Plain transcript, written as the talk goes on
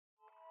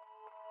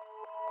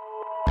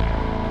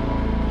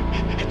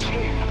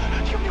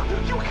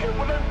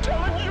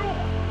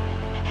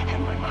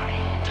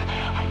mind.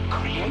 I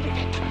created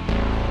it.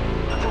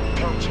 I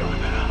told you,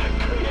 I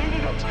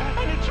created it,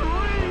 and it's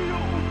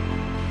real.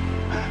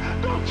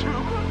 Don't you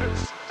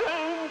understand?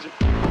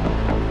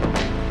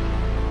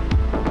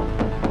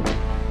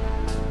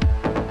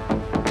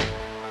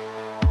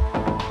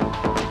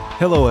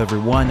 Hello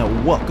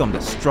everyone, welcome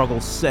to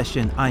Struggle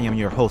Session. I am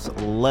your host,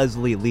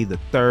 Leslie Lee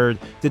III.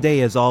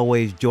 Today, as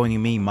always,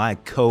 joining me, my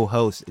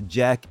co-host,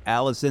 Jack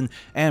Allison,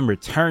 and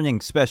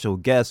returning special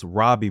guest,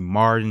 Robbie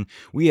Martin.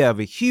 We have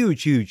a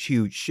huge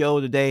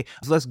show today.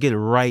 So let's get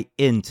right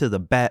into the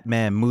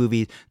Batman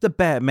movies, the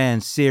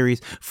Batman series,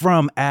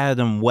 from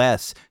Adam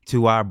West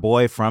to our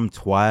boy from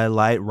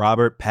Twilight,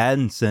 Robert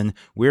Pattinson.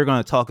 We're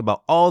going to talk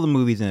about all the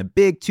movies in a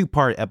big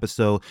two-part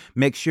episode.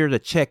 Make sure to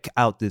check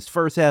out this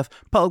first half,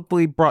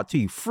 publicly brought to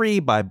you free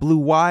by Blue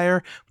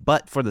Wire.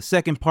 But for the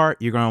second part,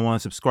 you're going to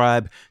want to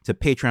subscribe to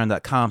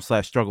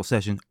patreon.com/struggle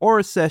session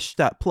or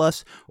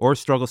sesh.plus or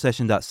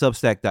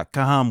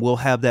strugglesession.substack.com. We'll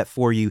have that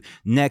for you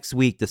next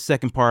week, the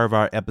second part of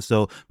our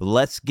episode. But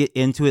let's get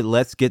into it.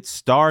 Let's get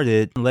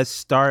started. Let's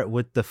start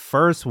with the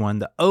first one,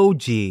 the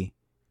OG,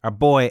 our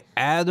boy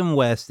Adam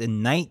West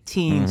in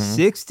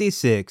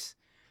 1966,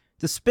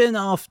 the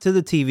spinoff to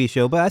the TV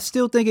show. But I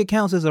still think it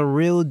counts as a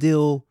real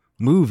deal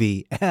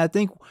movie. I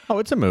think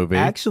it's a movie.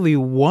 Actually,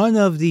 one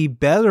of the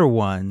better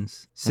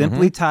ones,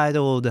 simply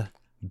titled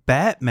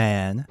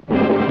Batman.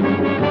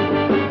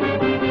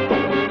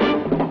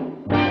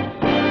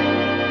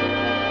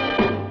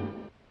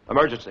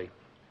 Emergency.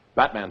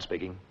 Batman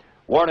speaking.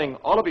 Warning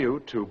all of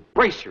you to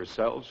brace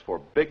yourselves for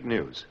big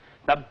news.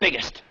 The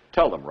biggest.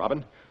 Tell them,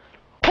 Robin.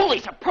 Holy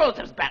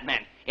superlatives,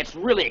 Batman. It's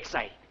really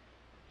exciting.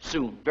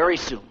 Soon, very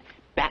soon,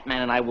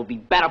 Batman and I will be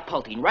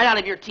catapulting right out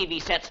of your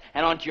TV sets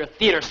and onto your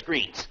theater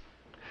screens.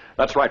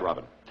 That's right,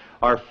 Robin.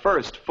 Our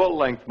first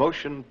full-length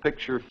motion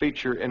picture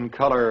feature in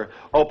color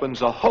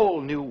opens a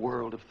whole new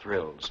world of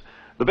thrills.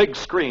 The big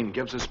screen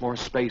gives us more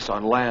space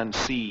on land,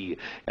 sea,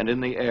 and in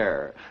the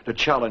air to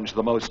challenge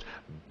the most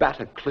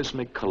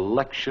bataclysmic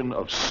collection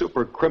of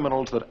super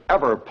criminals that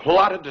ever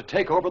plotted to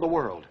take over the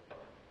world.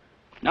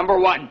 Number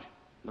one,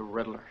 the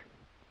Riddler.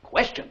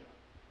 Question: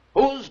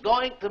 who's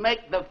going to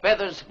make the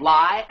feathers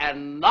fly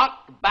and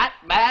knock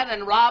Batman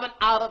and Robin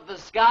out of the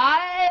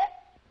sky?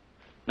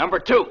 Number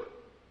two,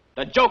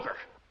 the Joker.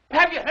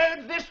 Have you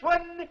heard this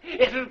one?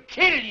 It'll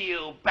kill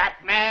you,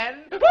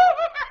 Batman.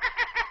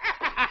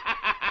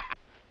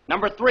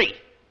 Number three,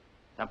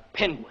 the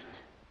Penguin.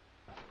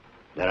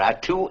 There are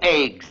two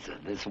eggs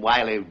this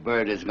wily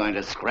bird is going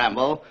to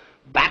scramble,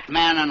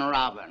 Batman and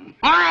Robin.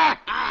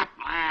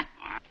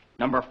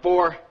 Number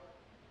four,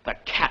 the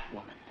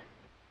Catwoman.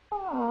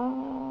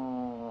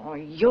 Oh,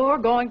 you're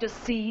going to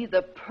see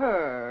the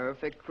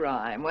perfect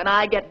crime when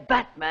I get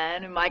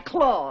Batman in my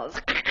claws.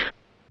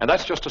 And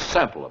that's just a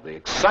sample of the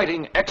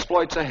exciting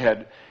exploits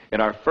ahead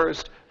in our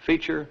first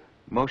feature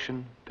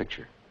motion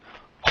picture.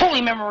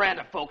 Holy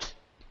memoranda, folks.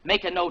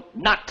 Make a note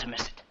not to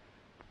miss it.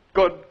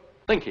 Good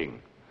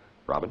thinking,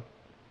 Robin.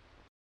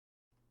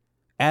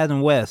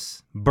 Adam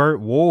West, Burt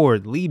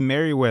Ward, Lee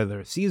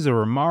Merriweather, Cesar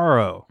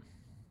Romero,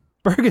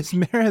 Burgess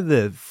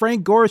Meredith,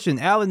 Frank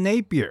Gorshin, Alan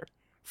Napier.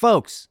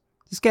 Folks,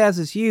 this cast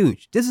is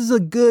huge. This is a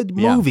good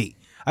movie.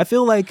 I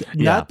feel like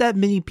not that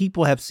many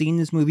people have seen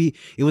this movie.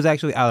 It was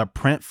actually out of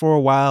print for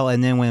a while,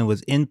 and then when it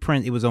was in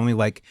print, it was only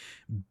like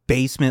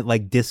basement,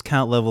 like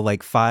discount level,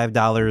 like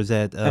 $5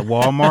 at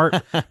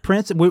Walmart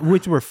prints,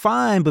 which were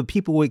fine, but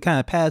people would kind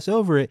of pass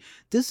over it.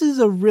 This is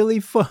a really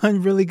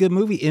fun, really good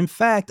movie. In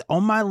fact,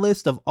 on my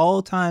list of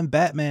all-time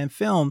Batman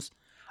films,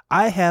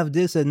 I have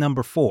this at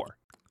number 4.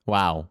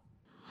 Wow.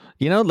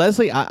 You know,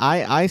 Leslie,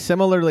 I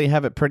similarly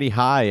have it pretty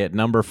high at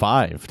number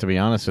 5, to be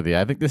honest with you.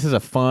 I think this is a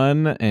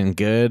fun and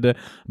good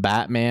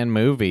Batman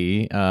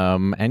movie.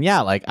 And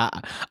yeah, like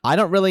I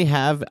don't really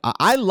have,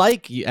 I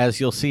like, as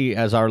you'll see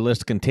as our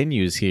list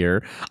continues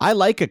here, I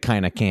like a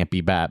kind of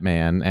campy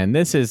Batman. And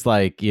this is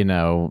like, you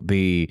know,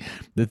 the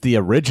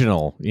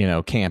original, you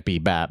know,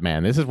 campy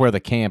Batman. This is where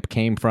the camp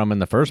came from in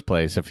the first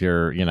place, if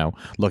you're, you know,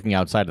 looking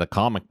outside of the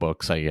comic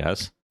books, I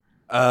guess.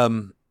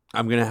 I'm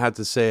going to have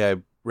to say I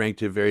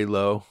ranked it very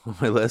low on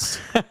my list.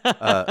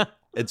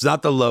 It's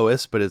not the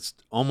lowest, but it's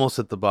almost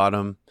at the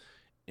bottom.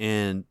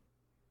 And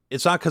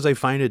it's not because I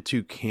find it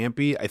too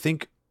campy. I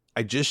think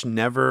I just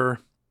never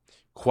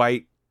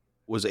quite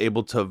was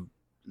able to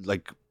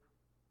like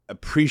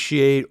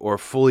appreciate or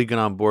fully get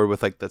on board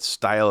with like the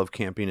style of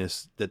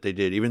campiness that they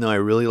did. Even though I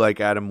really like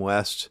Adam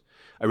West,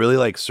 I really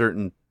like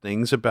certain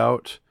things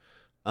about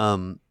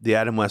the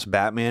Adam West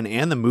Batman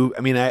and the movie.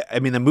 I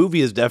mean, the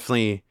movie is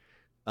definitely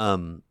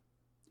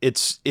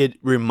it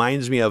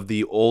reminds me of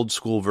the old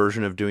school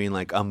version of doing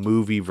like a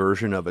movie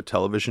version of a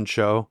television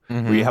show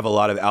where you have a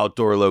lot of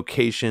outdoor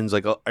locations.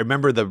 Like I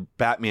remember the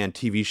Batman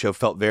TV show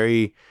felt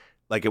very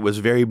like it was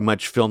very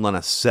much filmed on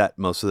a set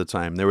most of the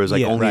time. There was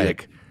like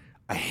like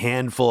a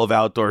handful of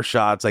outdoor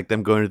shots, like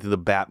them going through the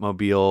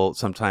Batmobile,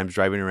 sometimes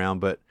driving around.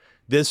 But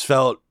this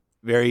felt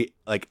very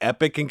like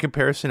epic in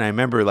comparison. I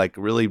remember like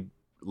really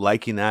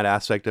liking that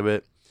aspect of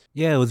it.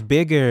 Yeah, it was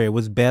bigger. It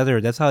was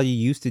better. That's how you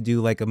used to do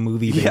like a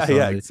movie based on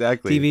Yeah, it.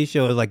 exactly. TV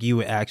shows, like you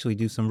would actually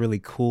do some really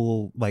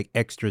cool like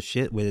extra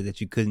shit with it that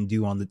you couldn't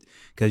do on the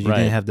because you Right.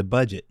 didn't have the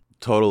budget.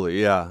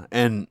 Totally, yeah.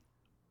 And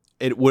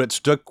what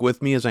stuck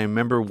with me is I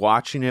remember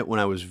watching it when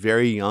I was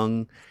very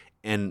young,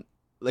 and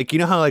like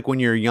how like when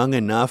you're young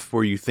enough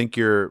where you think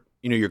you're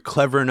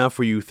clever enough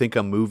where you think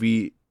a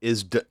movie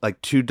is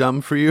like too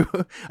dumb for you.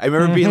 I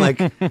remember being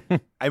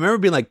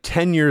like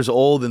 10 years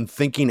old and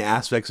thinking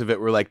aspects of it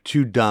were like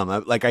too dumb. I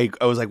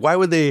was like, why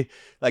would they,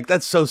 like,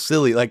 that's so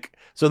silly. Like,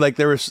 so like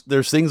there's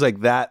things like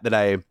that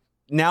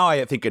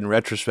I think in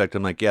retrospect,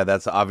 I'm like, yeah,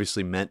 that's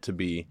obviously meant to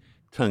be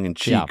tongue in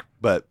cheek. Yeah.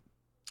 But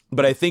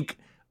I think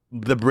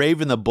the Brave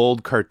and the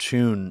Bold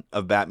cartoon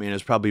of Batman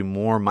is probably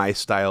more my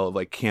style of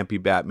like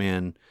campy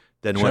Batman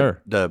than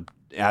Sure. what the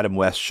Adam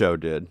West show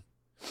did.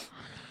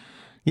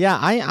 Yeah,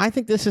 I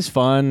think this is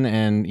fun,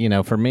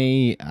 and for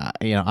me,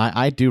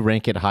 I do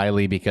rank it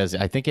highly because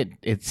I think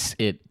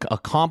it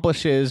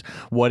accomplishes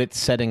what it's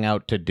setting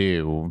out to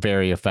do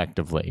very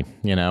effectively.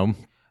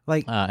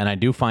 Like And I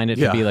do find it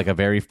to be like a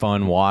very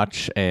fun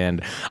watch,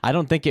 and I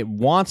don't think it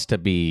wants to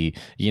be,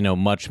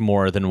 much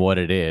more than what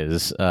it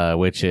is,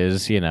 which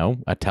is,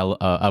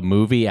 a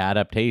movie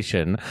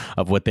adaptation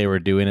of what they were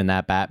doing in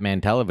that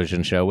Batman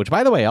television show, which,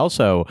 by the way,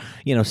 also,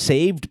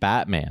 saved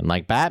Batman.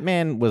 Like,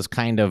 Batman was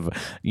kind of,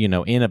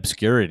 in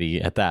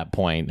obscurity at that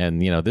point, and,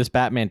 this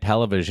Batman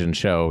television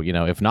show,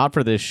 if not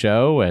for this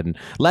show, and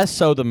less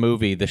so the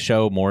movie, the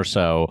show more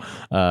so,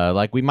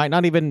 like, we might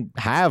not even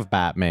have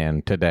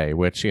Batman today,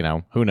 which,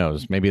 who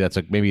knows? Maybe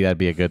that'd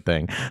be a good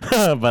thing.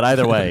 But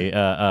either way,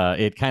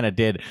 it kind of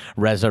did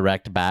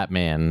resurrect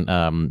Batman,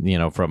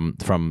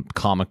 from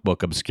comic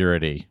book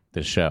obscurity.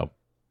 This show.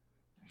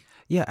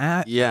 Yeah,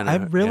 I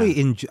really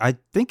enjoy. I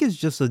think it's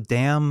just a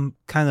damn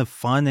kind of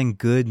fun and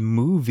good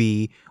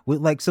movie with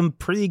like some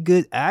pretty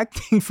good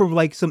acting from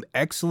like some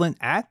excellent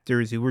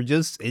actors who were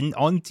just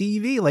on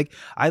TV. Like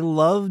I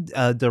loved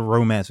the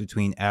romance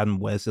between Adam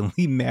West and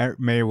Lee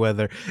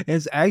Merriweather. And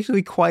it's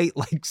actually quite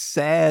like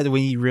sad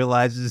when he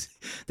realizes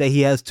that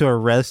he has to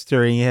arrest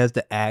her and he has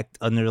to act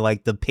under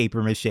like the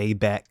paper mache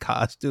bat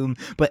costume.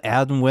 But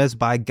Adam West,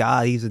 by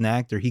God, he's an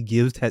actor. He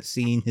gives that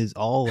scene his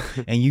all,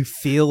 and you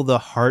feel the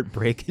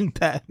heartbreak in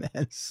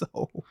Batman.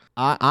 So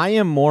I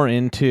am more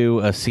into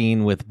a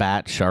scene with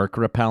bat shark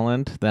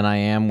repellent than I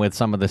am with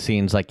some of the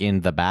scenes like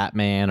in the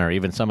Batman or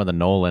even some of the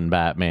Nolan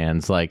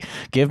Batmans. Like,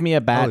 give me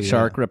a bat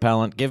shark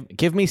repellent.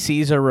 Give me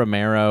Cesar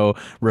Romero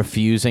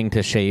refusing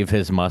to shave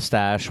his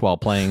mustache while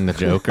playing the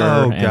Joker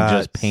and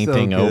just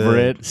painting over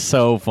it.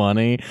 So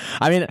funny.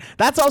 I mean,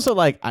 that's also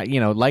like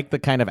like the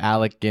kind of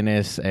Alec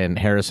Guinness and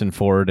Harrison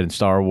Ford in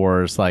Star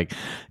Wars. Like,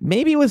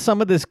 maybe with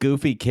some of this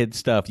goofy kid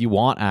stuff, you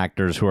want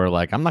actors who are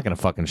like, I'm not gonna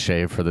fucking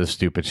shave for this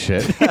stupid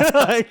shit.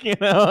 Like,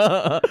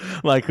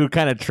 like who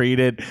kind of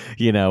treated,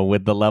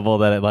 with the level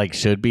that it like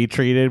should be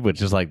treated,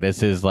 which is like,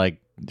 this is like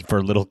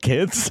for little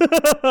kids.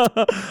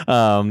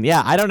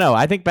 Yeah, I don't know.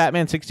 I think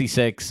Batman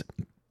 66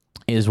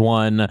 is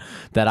one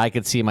that I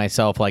could see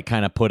myself like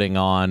kind of putting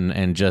on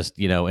and just,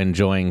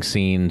 enjoying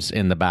scenes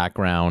in the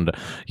background,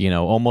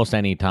 almost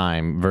any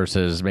time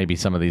versus maybe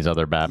some of these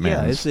other Batmans.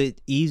 Yeah, it's an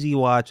easy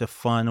watch, a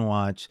fun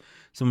watch.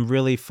 Some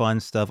really fun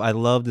stuff. I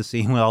love the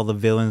scene when all the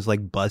villains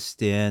like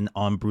bust in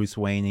on Bruce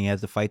Wayne and he has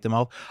to fight them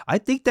off. I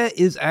think that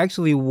is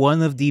actually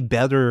one of the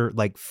better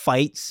like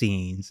fight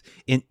scenes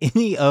in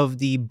any of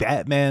the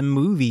Batman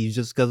movies,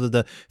 just because of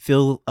the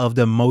feel of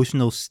the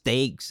emotional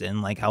stakes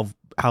and like how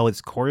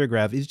it's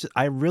choreographed. It's just,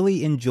 I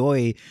really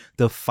enjoy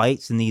the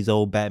fights in these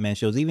old Batman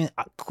shows. Even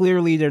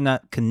clearly they're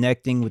not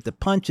connecting with the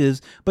punches,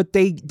 but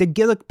they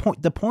get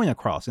the point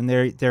across, and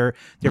they're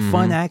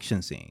fun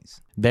action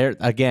scenes. They're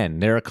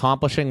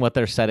accomplishing what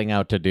they're setting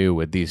out to do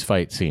with these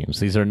fight scenes.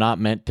 These are not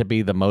meant to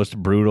be the most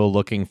brutal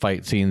looking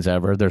fight scenes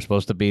ever. They're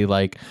supposed to be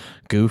like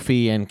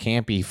goofy and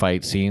campy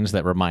fight scenes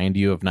that remind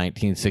you of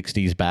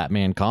 1960s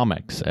Batman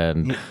comics,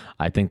 and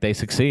I think they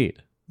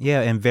succeed.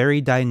 Yeah, and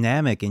very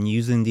dynamic and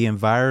using the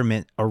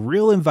environment, a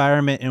real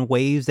environment, in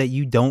ways that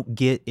you don't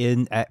get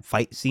in at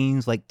fight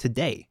scenes like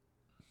today.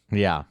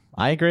 Yeah,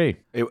 I agree.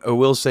 I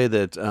will say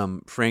that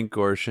Frank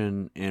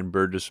Gorshin and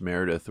Burgess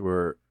Meredith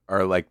are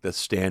like the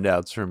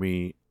standouts for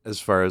me as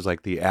far as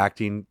like the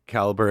acting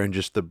caliber and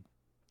just the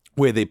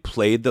way they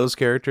played those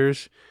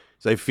characters.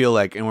 So I feel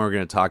like, and we're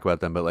going to talk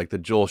about them, but like the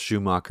Joel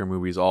Schumacher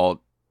movies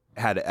all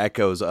had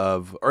echoes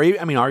of, or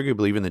I mean,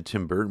 arguably even the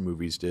Tim Burton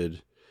movies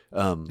did.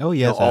 Oh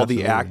yes, all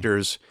absolutely. the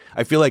actors.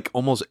 I feel like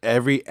almost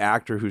every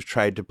actor who's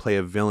tried to play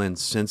a villain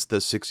since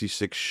the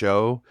 66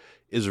 show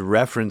is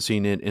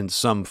referencing it in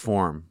some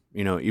form.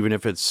 Even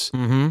if it's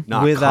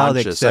not without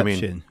conscious.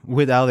 exception.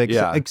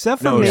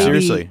 Except for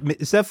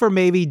except for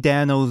maybe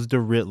Dano's the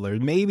Riddler.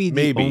 Maybe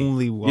the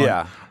only one.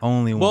 Yeah,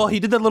 only one. Well, he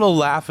did that little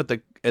laugh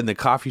in the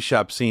coffee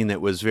shop scene that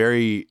was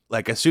very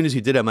like. As soon as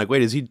he did it, I'm like,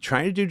 wait, is he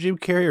trying to do Jim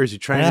Carrey or is he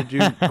trying to do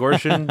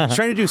Gorshin? He's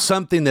trying to do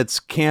something that's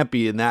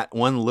campy in that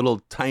one little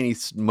tiny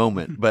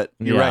moment. But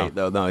you're right,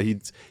 though. No,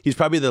 he's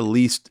probably the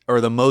least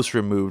or the most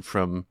removed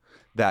from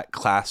that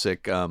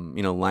classic,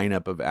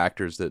 lineup of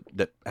actors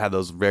that had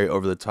those very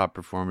over the top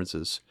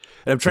performances.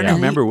 And I'm trying to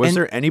remember, was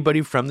there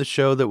anybody from the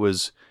show that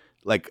was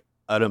like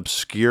an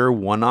obscure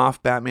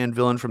one-off Batman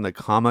villain from the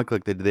comic?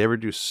 Like, did they ever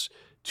do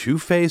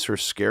Two-Face or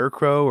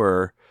Scarecrow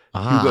or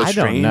Hugo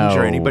Strange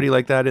or anybody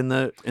like that in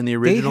the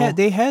original?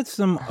 They had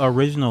some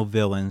original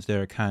villains that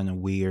are kind of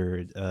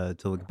weird to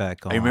look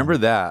back on. I remember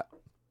that.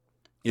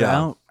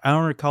 Yeah, I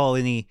don't recall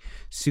any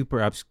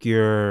super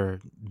obscure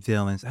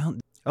villains.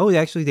 Oh,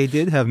 actually, they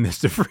did have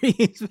Mr.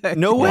 Freeze.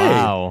 No way!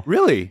 Wow.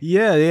 Really?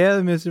 Yeah, they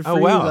had Mr. Freeze. Oh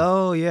wow!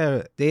 Oh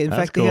yeah. They they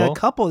had a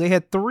couple. They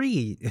had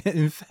 3.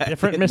 In fact,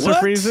 different Mr.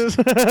 Freezes.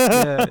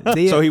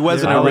 So he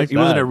wasn't a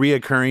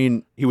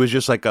reoccurring. He was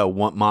just like a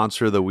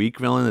Monster of the Week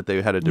villain that they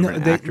had a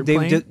different actor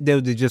playing.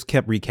 They just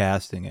kept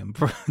recasting him.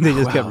 They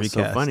just kept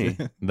recasting. So funny.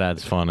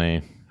 That's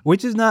funny.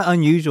 Which is not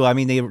unusual. I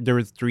mean, there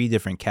were 3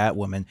 different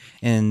Catwomen.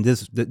 In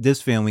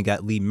this film, we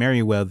got Lee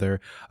Merriweather.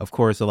 Of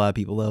course, a lot of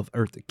people love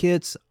Eartha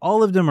Kitt.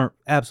 All of them are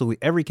absolutely,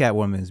 every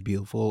Catwoman is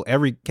beautiful.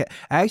 I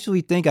actually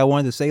think I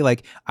wanted to say,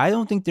 like, I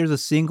don't think there's a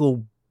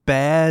single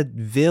bad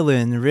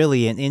villain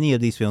really in any of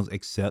these films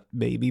except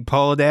maybe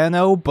Paul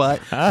Dano,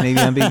 but maybe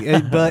I'm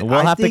being, but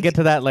we'll have to get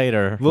to that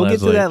later. We'll get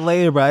to that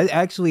later, but I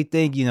actually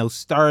think,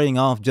 starting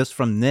off just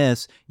from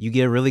this, you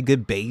get a really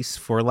good base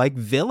for like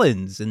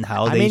villains and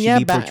how they should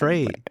be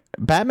portrayed.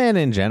 Batman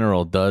in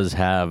general does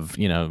have,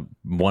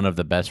 one of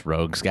the best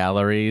rogues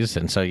galleries.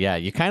 And so, yeah,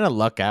 you kind of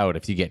luck out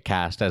if you get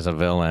cast as a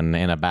villain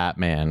in a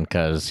Batman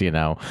because,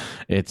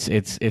 it's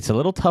a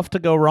little tough to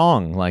go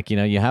wrong. Like,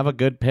 you have a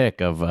good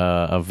pick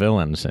of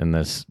villains in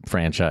this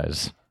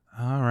franchise.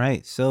 All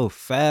right. So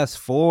fast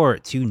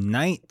forward to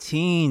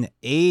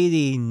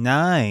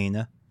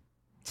 1989.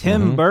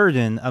 Tim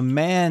Burton, a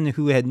man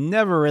who had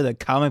never read a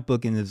comic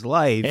book in his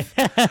life,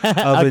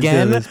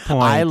 again, this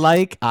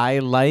point. I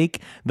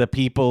like the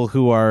people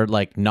who are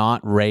like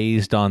not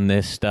raised on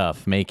this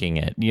stuff making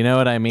it. You know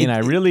what I mean? I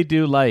really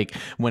do like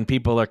when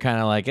people are kind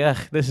of like,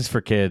 this is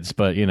for kids,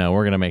 but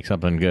we're gonna make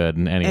something good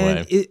anyway.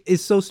 And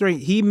it's so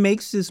strange. He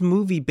makes this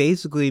movie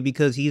basically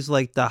because he's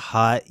like the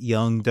hot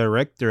young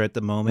director at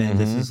the moment, and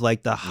this is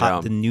like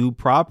the new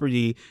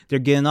property they're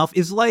getting off.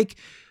 It's like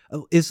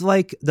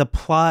the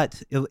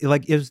plot,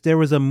 like if there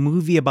was a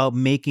movie about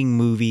making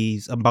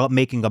movies, about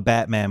making a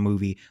Batman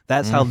movie,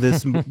 that's how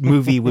this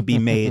movie would be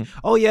made.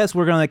 Oh, yes,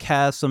 we're going to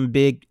cast some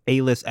big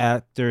A-list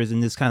actors in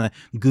this kind of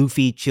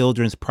goofy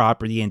children's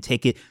property and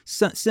take it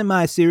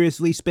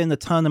semi-seriously, spend a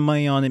ton of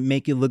money on it,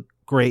 make it look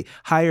great,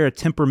 hire a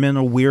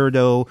temperamental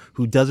weirdo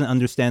who doesn't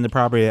understand the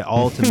property at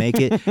all to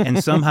make it,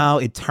 and somehow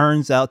it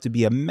turns out to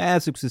be a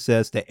massive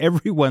success that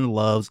everyone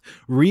loves,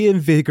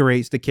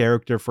 reinvigorates the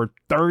character for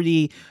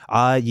 30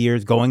 odd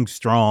years, going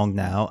strong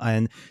now,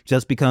 and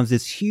just becomes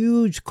this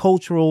huge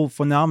cultural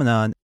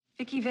phenomenon.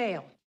 Vicky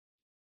Vale.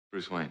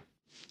 Bruce Wayne.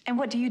 And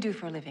what do you do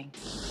for a living?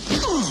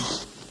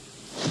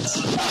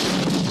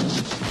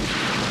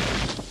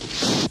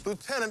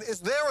 Lieutenant,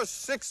 is there a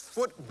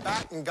 6-foot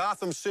bat in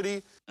Gotham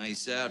City?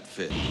 Nice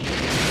outfit.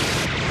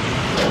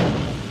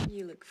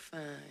 You look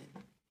fine.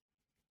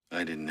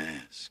 I didn't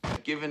ask.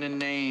 I've given a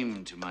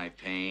name to my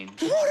pain.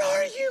 What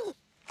are you?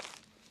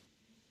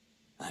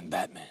 I'm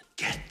Batman.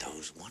 Get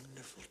those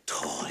wonderful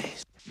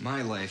toys.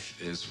 My life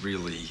is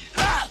really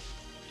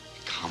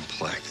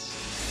complex.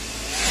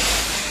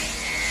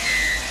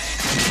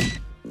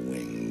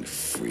 Winged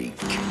freak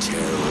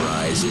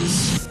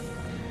terrorizes.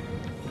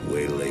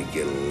 Wait till they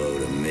get a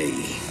load of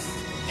me.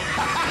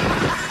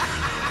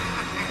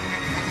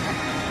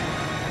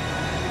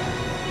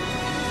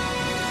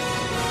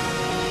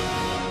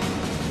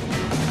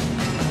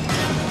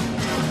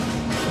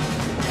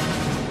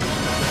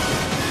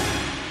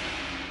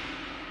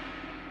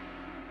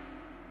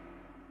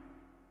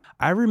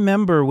 I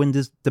remember when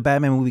the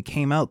Batman movie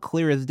came out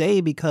clear as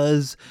day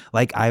because,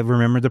 like, I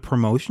remember the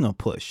promotional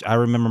push. I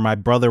remember my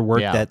brother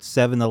worked at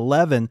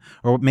 7-Eleven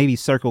or maybe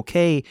Circle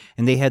K,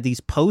 and they had these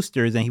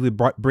posters, and he would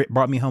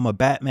brought me home a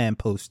Batman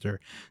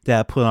poster that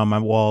I put on my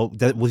wall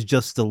that was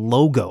just the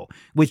logo,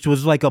 which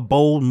was like a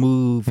bold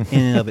move in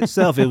and of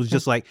itself. It was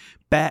just like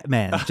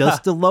Batman,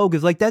 just the logo.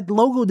 It's like that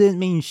logo didn't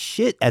mean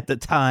shit at the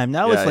time.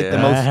 Now it's like the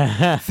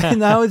most.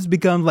 Now it's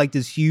become like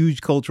this huge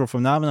cultural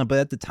phenomenon, but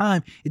at the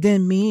time it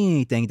didn't mean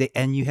anything.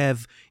 And you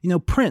have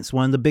Prince,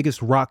 one of the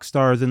biggest rock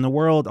stars in the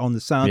world, on the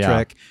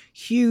soundtrack.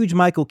 Huge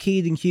Michael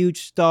Keaton,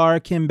 huge star.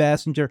 Kim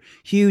Basinger,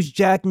 huge.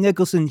 Jack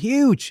Nicholson,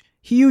 huge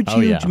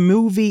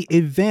movie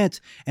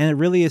event, and it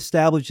really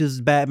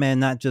establishes Batman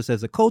not just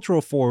as a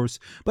cultural force,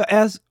 but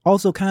as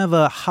also kind of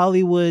a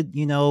Hollywood,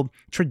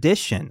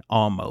 tradition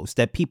almost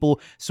that people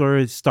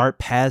sort of start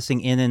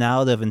passing in and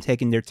out of and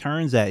taking their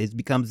turns at. It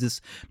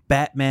becomes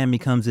Batman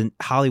becomes a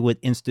Hollywood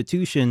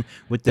institution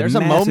with the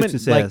massive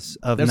success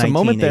of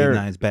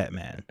 1989's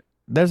Batman.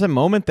 there's a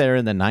moment there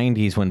in the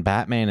 90s when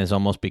Batman is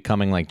almost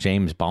becoming like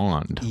James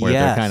Bond, where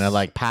they're kind of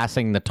like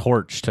passing the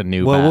torch to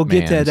new Well, we'll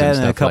get to Batmans that and in a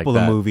stuff couple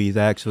like of that. movies,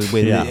 actually,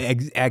 when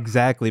it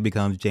exactly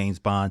becomes James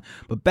Bond.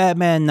 But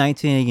Batman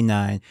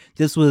 1989,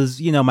 this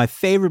was, my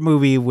favorite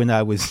movie when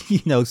I was,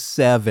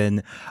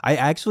 7. I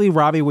actually,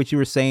 Robbie, what you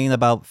were saying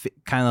about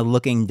kind of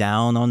looking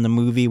down on the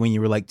movie when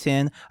you were like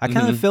 10, I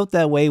kind of felt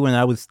that way when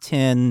I was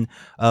 10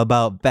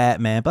 about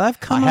Batman, but I've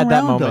come around. I had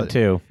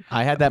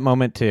that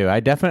moment too. I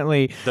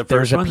definitely... The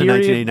first one, the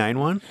 1989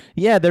 one?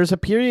 Yeah, there's a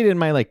period in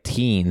my like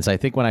teens, I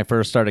think, when I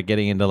first started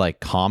getting into like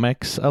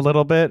comics a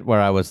little bit, where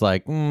I was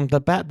like,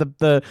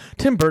 the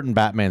Tim Burton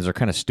Batmans are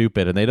kind of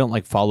stupid and they don't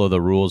like follow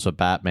the rules of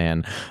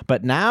Batman.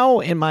 But now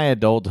in my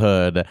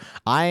adulthood,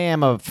 I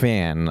am a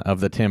fan of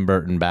the Tim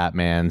Burton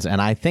Batmans,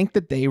 and I think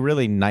that they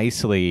really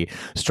nicely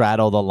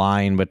straddle the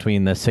line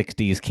between the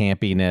 60s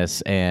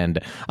campiness and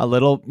a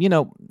little,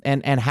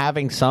 and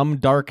having some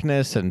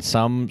darkness and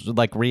some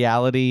like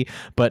reality,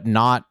 but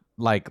not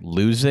like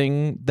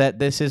losing that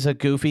this is a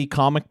goofy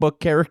comic book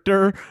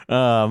character.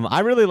 I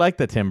really like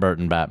the Tim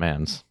Burton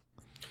Batmans.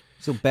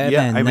 So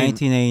Batman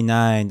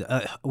 1989,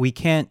 we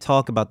can't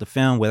talk about the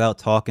film without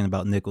talking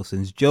about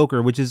Nicholson's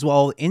Joker, which is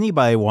all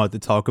anybody wanted to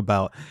talk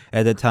about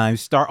at the time.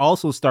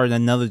 Also started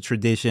another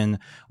tradition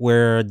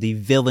where the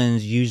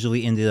villains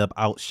usually ended up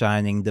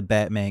outshining the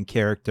Batman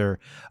character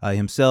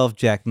himself.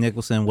 Jack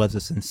Nicholson was a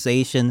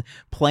sensation,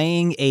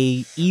 playing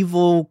a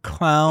evil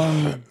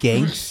clown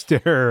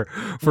gangster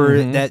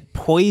that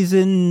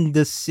poisoned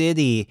the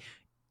city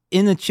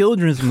in a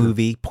children's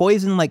movie,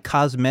 poison like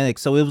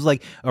cosmetics. So it was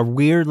like a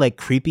weird, like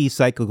creepy,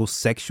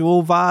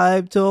 psychosexual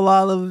vibe to a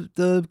lot of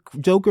the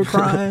Joker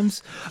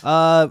crimes.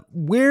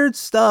 Weird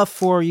stuff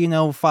for,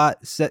 5,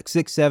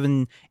 6,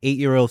 7,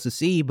 8-year-olds to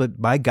see. But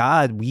my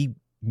God, we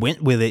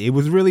went with it. It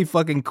was really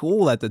fucking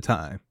cool at the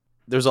time.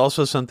 There's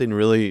also something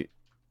really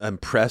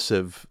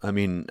impressive. I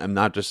mean, I'm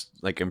not just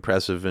like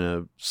impressive in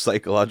a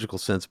psychological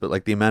sense, but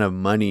like the amount of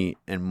money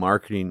and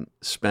marketing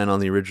spent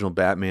on the original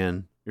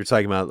Batman. You're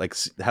talking about like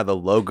how the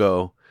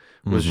logo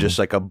was just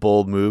like a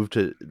bold move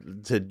to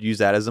use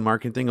that as a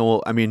marketing thing.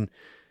 Well, I mean,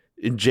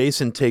 in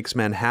Jason Takes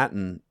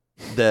Manhattan,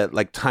 that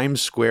like Times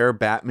Square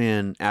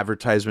Batman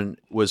advertisement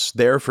was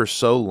there for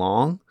so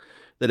long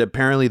that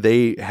apparently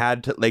they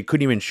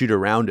couldn't even shoot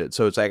around it.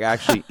 So it's like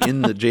actually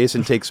in the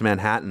Jason Takes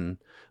Manhattan,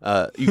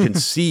 you can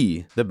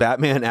see the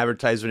Batman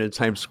advertisement in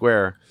Times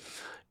Square.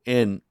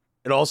 And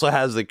it also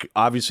has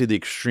obviously the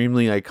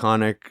extremely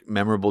iconic,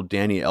 memorable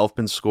Danny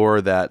Elfman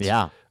score that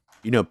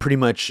pretty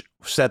much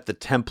set the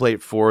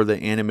template for the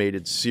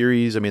animated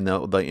series. I mean,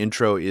 the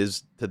intro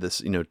is to this,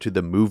 to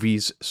the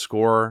movie's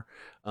score.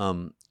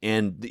 And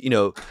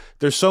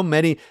there's so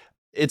many.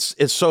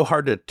 It's so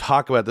hard to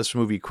talk about this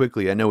movie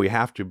quickly. I know we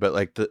have to,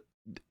 but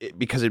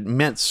because it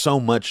meant so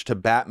much to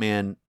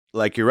Batman.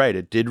 Like, you're right,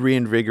 it did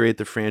reinvigorate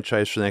the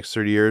franchise for the next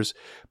 30 years,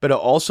 but it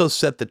also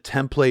set the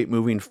template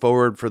moving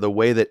forward for the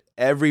way that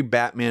every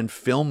Batman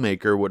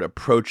filmmaker would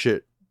approach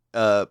it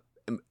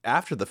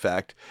after the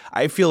fact.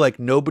 I feel like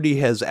nobody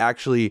has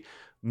actually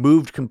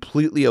moved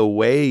completely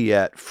away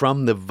yet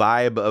from the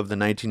vibe of the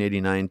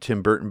 1989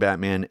 Tim Burton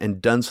Batman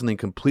and done something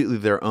completely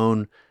their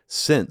own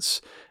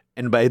since.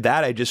 And by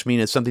that, I just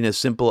mean it's something as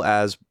simple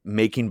as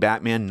making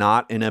Batman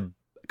not in a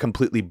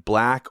completely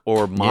black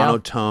or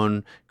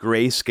monotone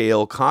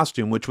grayscale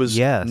costume, which was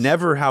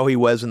never how he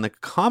was in the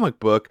comic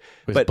book.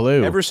 But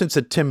blue. Ever since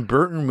a Tim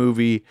Burton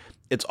movie,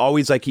 it's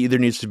always like he either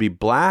needs to be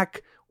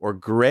black or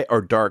gray or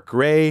dark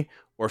gray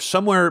or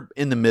somewhere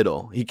in the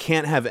middle. He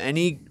can't have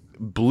any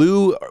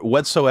blue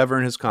whatsoever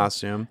in his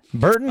costume.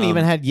 Burton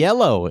even had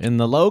yellow in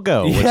the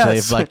logo, which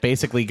they've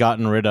basically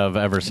gotten rid of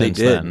ever since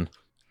then.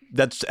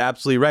 That's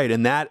absolutely right.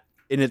 And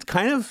it's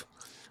kind of,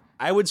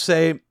 I would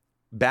say,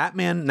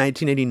 Batman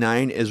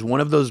 1989 is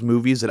one of those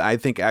movies that I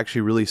think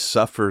actually really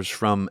suffers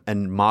from a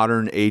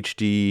modern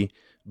HD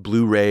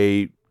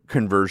Blu-ray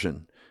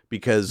conversion,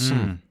 because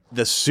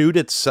the suit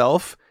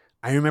itself,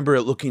 I remember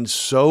it looking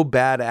so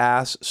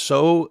badass,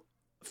 so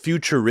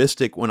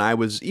futuristic when I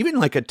was even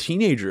like a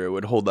teenager. It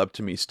would hold up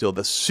to me still.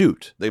 The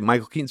suit, the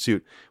Michael Keaton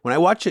suit. When I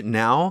watch it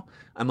now,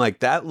 I'm like,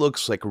 that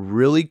looks like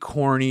really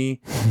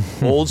corny,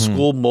 old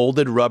school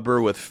molded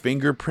rubber with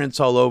fingerprints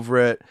all over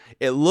it.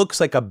 It looks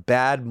like a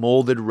bad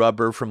molded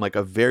rubber from like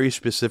a very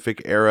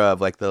specific era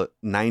of like the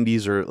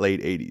 90s or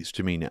late 80s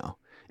to me now,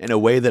 in a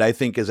way that I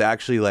think is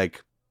actually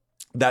like,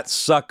 that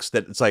sucks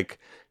that it's like,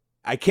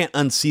 I can't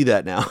unsee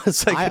that now.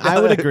 It's like I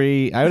would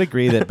agree. I would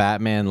agree that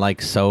Batman,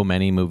 like so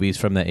many movies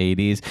from the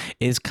 80s,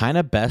 is kind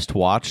of best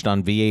watched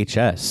on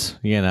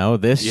VHS.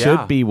 This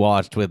should be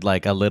watched with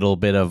like a little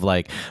bit of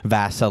like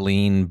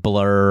Vaseline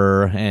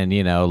blur and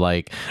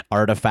like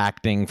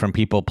artifacting from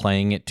people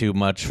playing it too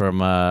much from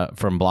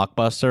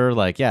Blockbuster.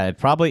 Like, yeah, it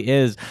probably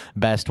is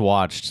best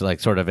watched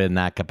like sort of in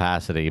that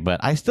capacity.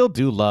 But I still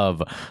do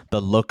love the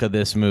look of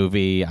this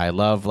movie. I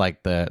love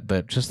like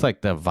the just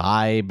like the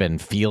vibe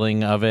and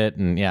feeling of it.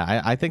 And yeah,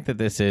 I think that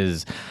this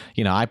is,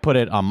 I put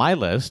it on my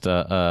list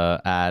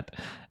at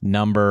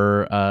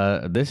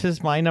number. This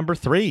is my number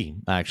 3.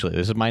 Actually,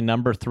 this is my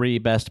number 3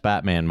 best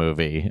Batman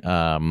movie.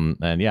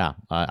 And yeah,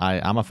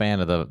 I'm a fan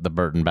of the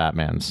Burton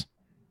Batmans.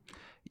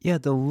 Yeah,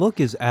 the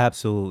look is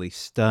absolutely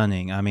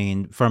stunning. I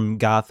mean, from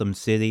Gotham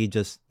City,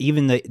 just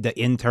even the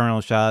internal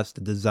shots,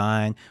 the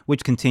design,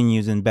 which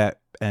continues in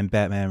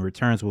Batman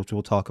Returns, which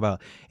we'll talk about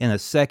in a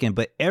second.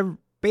 But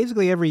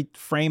basically every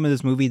frame of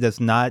this movie that's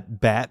not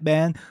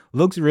Batman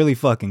looks really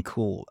fucking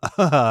cool.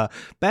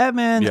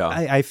 Batman, Yeah.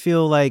 I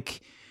feel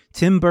like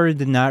Tim Burton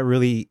did not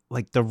really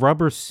like the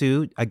rubber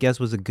suit, I guess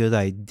was a good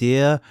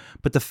idea,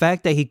 but the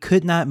fact that he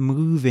could not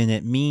move in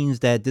it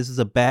means that this is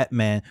a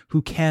Batman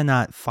who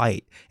cannot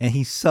fight, and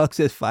he sucks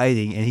at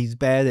fighting, and he's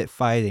bad at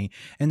fighting.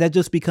 And that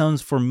just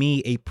becomes for me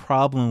a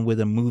problem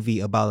with a movie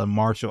about a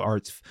martial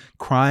arts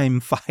crime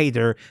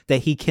fighter,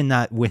 that he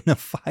cannot win a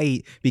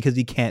fight because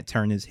he can't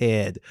turn his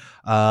head.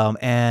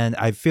 And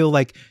I feel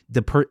like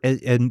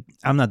and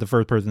I'm not the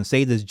first person to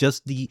say this,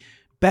 just the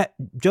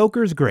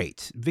Joker's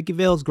great, Vicky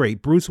Vale's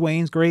great, Bruce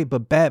Wayne's great,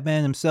 but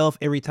Batman himself,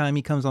 every time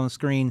he comes on the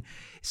screen,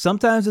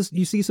 sometimes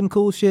you see some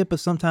cool shit, but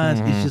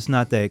sometimes it's just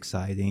not that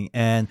exciting.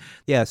 And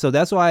yeah, so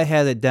that's why I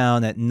had it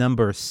down at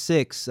number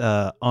 6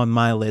 on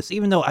my list,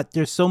 even though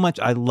there's so much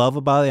I love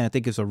about it, and I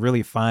think it's a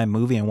really fine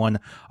movie and one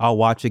I'll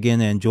watch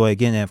again and enjoy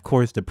again. And of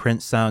course, the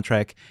Prince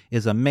soundtrack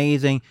is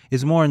amazing.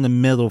 It's more in the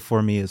middle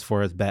for me as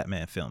far as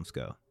Batman films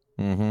go.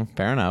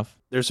 Fair enough.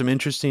 There's some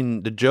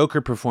interesting. The Joker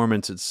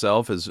performance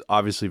itself is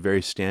obviously very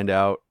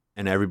standout,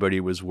 and everybody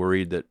was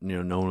worried that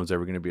no one was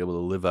ever going to be able to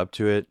live up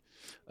to it.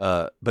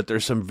 But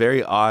there's some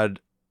very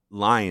odd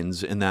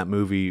lines in that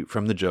movie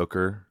from the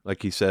Joker,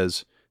 like he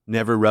says,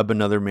 "Never rub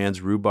another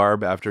man's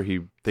rhubarb," after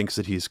he thinks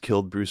that he's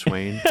killed Bruce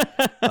Wayne.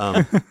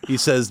 He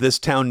says, "This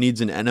town needs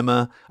an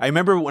enema." I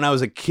remember when I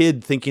was a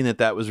kid thinking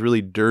that was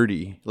really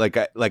dirty. Like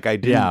I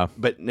didn't. Yeah.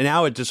 But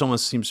now it just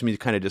almost seems to me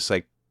kind of just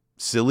like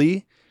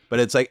silly. But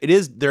it's like,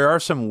 there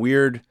are some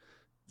weird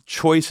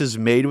choices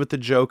made with the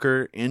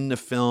Joker in the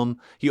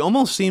film. He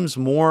almost seems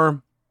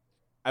more,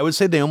 I would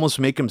say they almost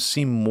make him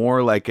seem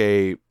more like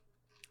a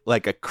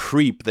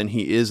creep than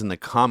he is in the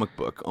comic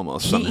book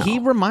almost somehow. He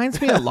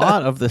reminds me a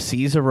lot of the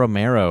Cesar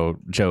Romero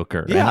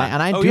Joker. Yeah.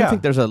 And I do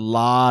think there's a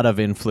lot of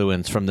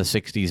influence from the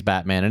 60s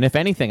Batman. And if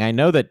anything, I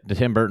know that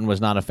Tim Burton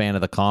was not a fan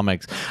of the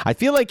comics. I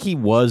feel like he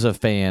was a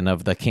fan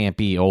of the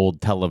campy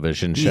old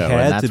television show.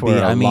 And that's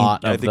where a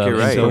lot of the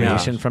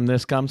inspiration from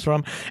this comes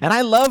from. And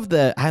I like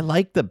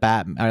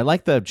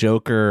the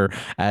Joker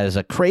as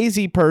a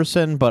crazy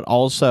person, but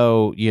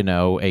also,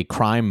 a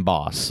crime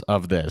boss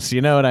of this.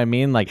 You know what I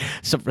mean? Like,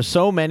 so for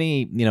so many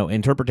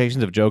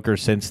interpretations of Joker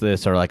since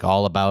this are like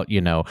all about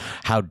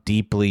how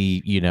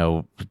deeply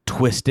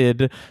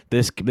twisted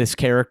this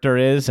character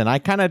is, and I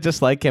kind of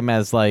just like him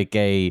as like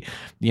a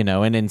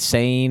an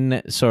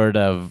insane sort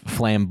of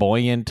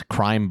flamboyant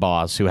crime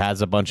boss who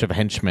has a bunch of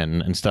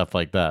henchmen and stuff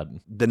like that.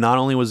 Not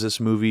only was this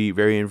movie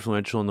very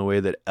influential in the way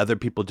that other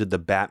people did the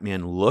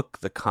Batman look,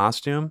 the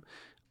costume,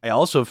 I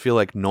also feel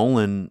like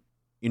Nolan,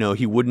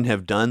 he wouldn't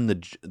have done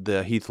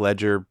the Heath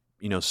Ledger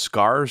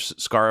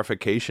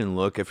scarification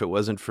look if it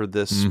wasn't for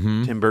this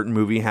Tim Burton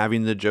movie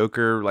having the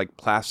Joker like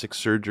plastic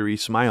surgery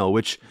smile,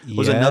 which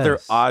was another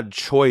odd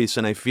choice.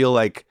 And I feel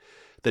like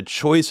the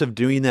choice of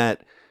doing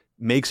that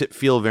makes it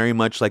feel very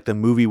much like the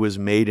movie was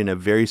made in a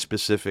very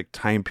specific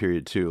time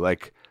period too.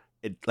 Like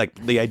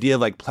the idea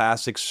of like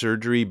plastic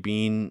surgery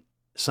being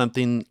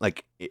something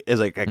like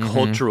is like a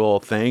cultural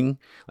thing,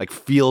 like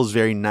feels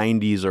very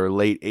 90s or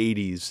late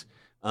 80s.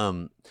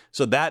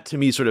 So that to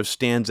me sort of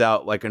stands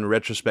out, like in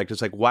retrospect.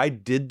 It's like, why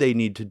did they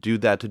need to do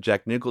that to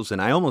Jack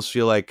Nicholson? I almost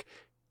feel like,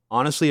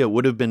 honestly, it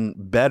would have been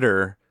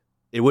better.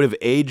 It would have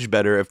aged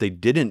better if they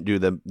didn't do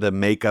the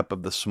makeup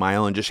of the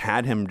smile and just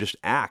had him just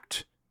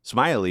act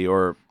smiley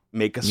or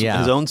make his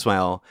own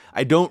smile.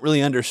 I don't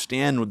really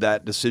understand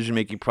that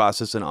decision-making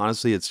process. And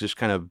honestly, it's just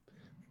kind of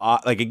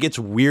like it gets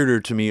weirder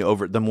to me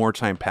over the more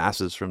time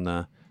passes from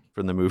the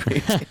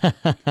movie.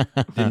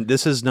 And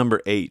this is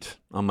number 8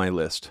 on my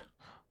list.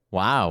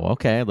 Wow.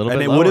 Okay, a little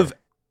bit lower. And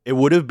it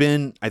would have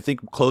been, I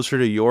think, closer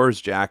to yours,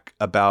 Jack,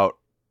 about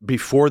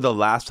before the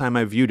last time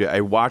I viewed it.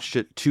 I watched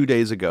it 2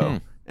 days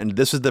ago, and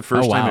this is the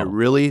first time it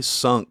really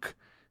sunk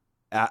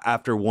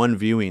after one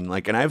viewing.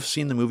 Like, and I've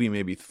seen the movie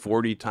maybe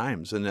 40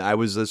 times, and I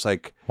was just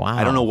like, wow.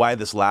 I don't know why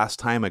this last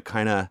time it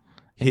kind of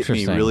hit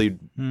me really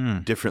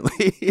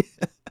differently.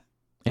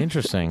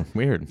 Interesting.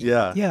 Weird.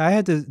 Yeah. Yeah, I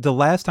had the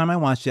last time I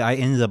watched it, I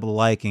ended up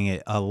liking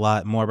it a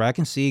lot more, but I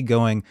can see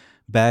going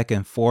back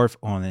and forth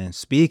on it. And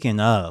speaking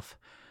of,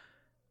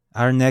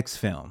 our next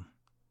film,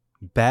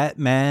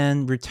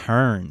 Batman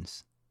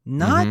Returns,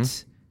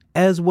 not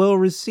as well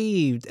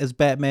received as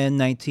Batman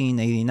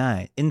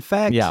 1989. In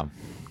fact,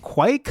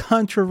 quite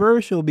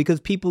controversial because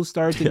people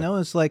started to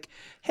notice like,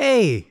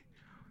 hey,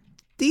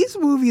 these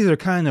movies are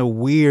kind of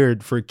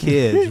weird for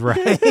kids,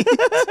 right?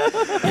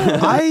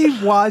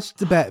 I watched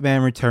The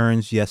Batman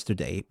Returns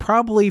yesterday,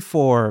 probably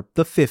for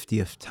the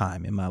 50th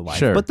time in my life.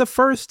 Sure. But the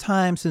first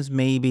time since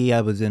maybe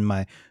I was in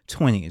my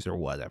 20s or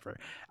whatever.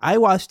 I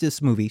watched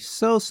this movie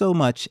so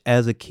much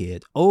as a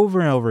kid, over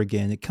and over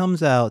again. It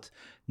comes out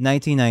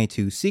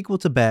 1992, sequel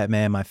to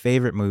Batman, my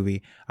favorite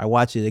movie. I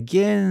watch it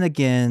again and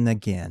again and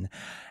again.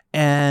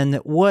 And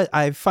what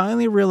I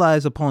finally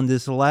realized upon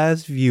this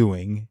last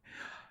viewing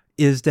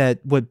is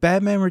that what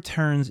Batman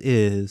Returns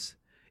is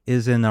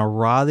an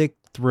erotic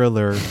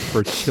thriller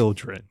for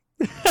children.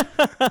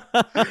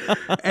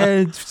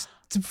 And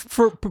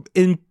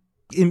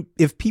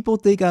if people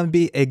think I'm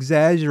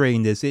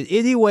exaggerating this in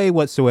any way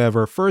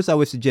whatsoever, first I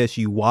would suggest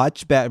you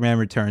watch Batman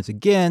Returns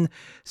again.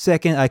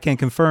 Second, I can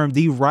confirm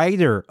the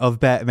writer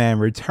of Batman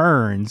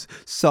Returns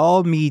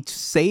saw me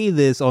say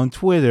this on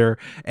Twitter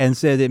and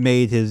said it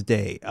made his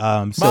day.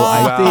 So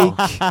I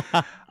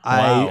think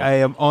I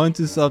am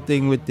onto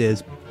something with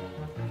this.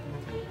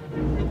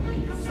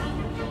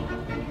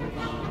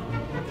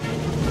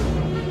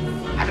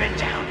 I've been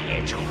down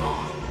here too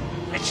long.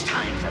 It's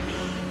time for me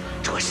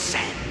to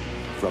ascend.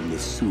 From the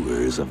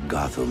sewers of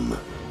Gotham,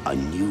 a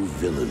new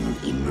villain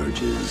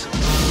emerges.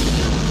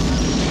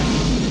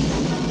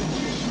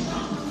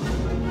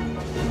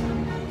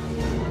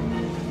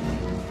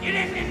 You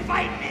didn't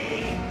invite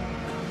me,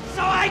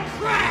 so I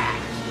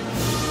crashed.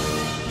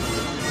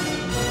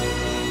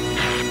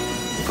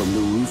 From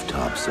the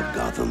rooftops of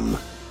Gotham,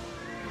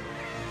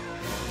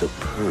 the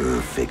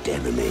perfect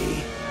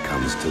enemy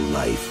comes to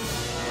life.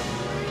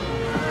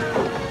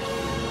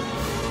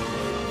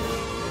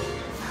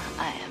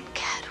 I am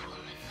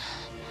Catwoman.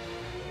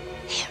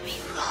 Hear me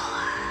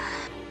roar.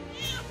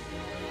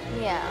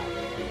 Yeah.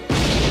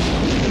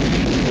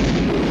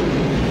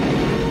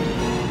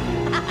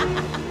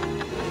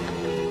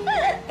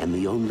 And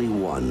the only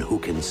one who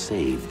can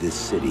save this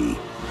city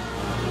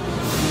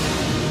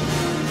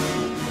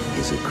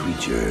is a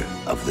creature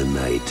of the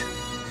night.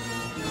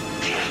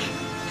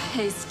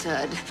 Hey,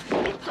 Stud.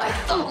 I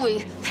thought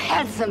we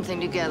had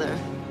something together.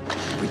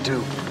 We do.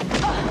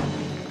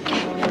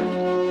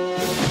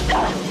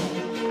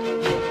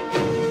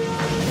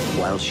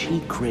 While she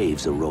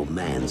craves a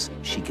romance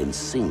she can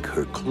sink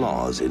her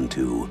claws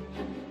into,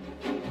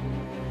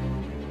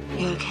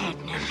 You're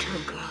catnip to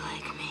a girl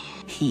like me.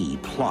 he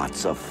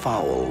plots a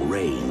foul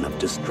reign of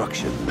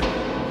destruction.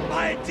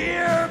 My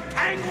dear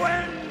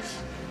penguins,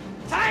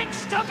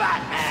 thanks to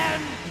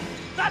Batman,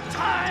 the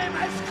time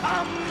has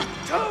come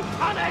to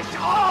punish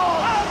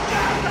all of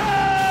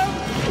Gotham!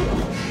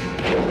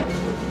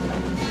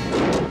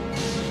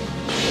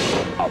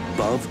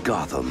 Above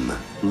Gotham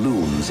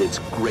looms its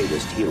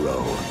greatest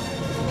hero.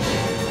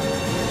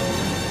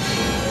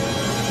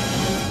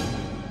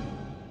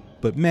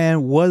 But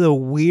man, what a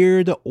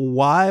weird,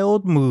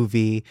 wild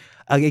movie.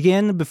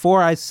 Again,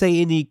 before I say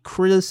any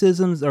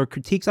criticisms or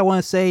critiques, I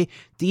want to say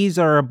these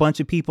are a bunch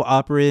of people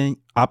operating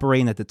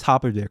at the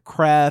top of their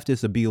craft.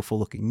 It's a beautiful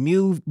looking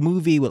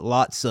movie with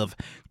lots of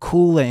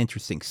cool and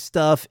interesting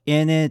stuff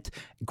in it.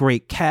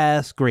 Great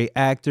cast, great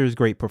actors,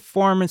 great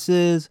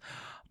performances.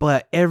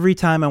 But every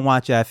time I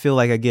watch it, I feel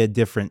like I get a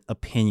different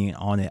opinion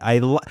on it. I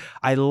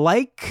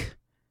like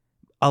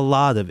a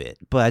lot of it,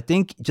 but I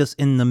think just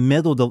in the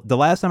middle, the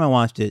last time I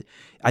watched it,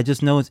 I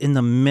just know it's in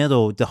the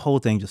middle, the whole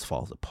thing just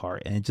falls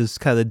apart and it just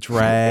kind of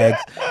drags.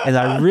 And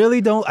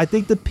I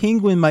think the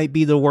Penguin might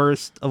be the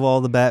worst of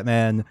all the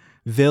Batman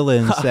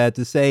villains, sad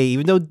to say.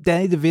 Even though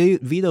Danny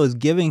DeVito is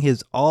giving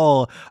his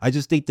all, I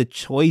just think the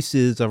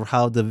choices of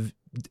how the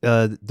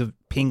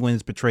Penguin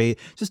is portrayed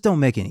just don't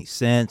make any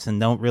sense and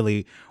don't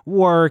really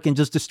work, and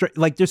just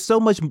like there's so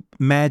much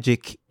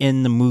magic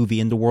in the movie,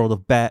 in the world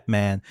of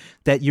Batman,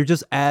 that you're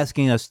just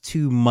asking us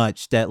too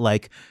much, that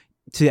like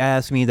to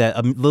ask me that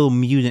a little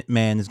mutant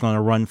man is going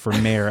to run for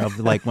mayor of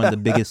like one of the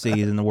biggest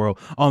cities in the world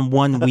on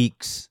 1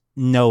 week's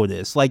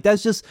notice. Like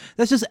that's just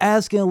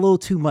asking a little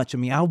too much of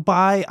me. I'll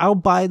buy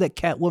that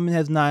Catwoman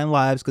has 9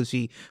 lives because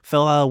she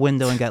fell out a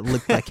window and got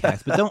licked by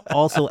cats, but don't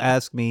also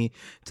ask me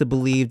to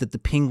believe that the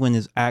Penguin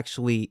is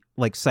actually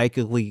like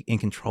psychically in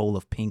control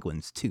of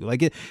penguins too.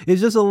 Like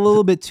it's just a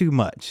little bit too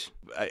much.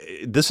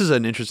 This is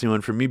an interesting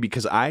one for me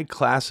because I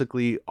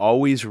classically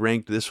always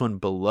ranked this one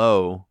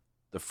below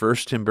the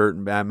first Tim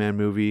Burton Batman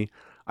movie.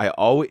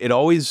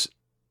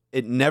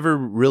 It never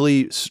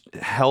really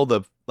held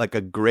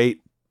a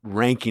great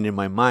ranking in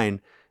my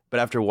mind, but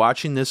after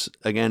watching this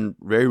again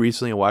very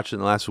recently, I watched it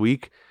in the last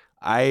week,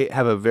 I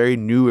have a very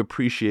new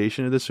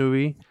appreciation of this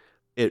movie.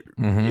 It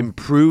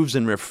improves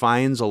and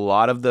refines a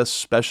lot of the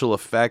special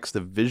effects, the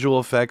visual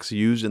effects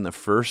used in the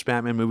first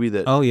Batman movie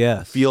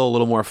that feel a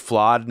little more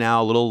flawed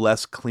now, a little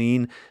less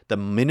clean. The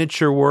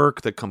miniature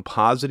work, the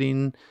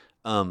compositing,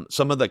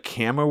 some of the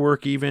camera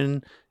work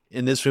even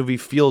in this movie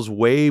feels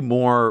way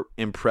more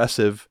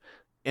impressive.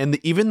 And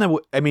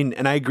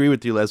and I agree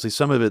with you, Leslie.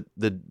 Some of it,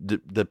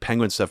 the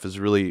Penguin stuff is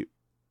really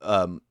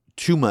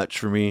too much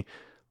for me.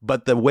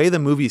 But the way the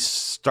movie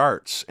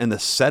starts and the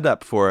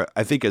setup for it,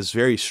 I think, is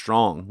very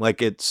strong.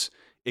 Like it's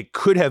it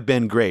could have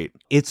been great.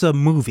 It's a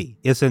movie.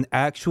 It's an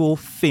actual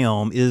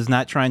film. It is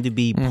not trying to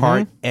be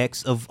part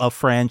X of a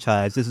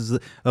franchise. This is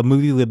a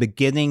movie with a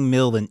beginning,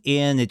 middle, and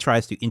end. It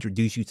tries to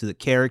introduce you to the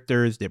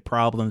characters, their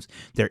problems,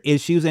 their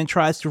issues, and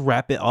tries to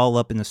wrap it all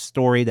up in a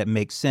story that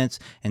makes sense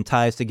and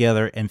ties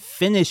together and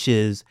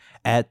finishes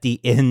at the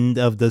end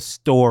of the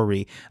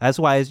story. That's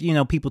why, you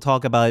know, people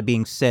talk about it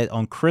being set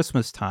on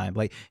Christmas time,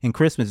 like in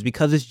Christmas,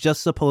 because it's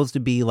just supposed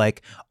to be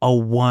like a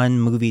one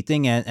movie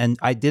thing. And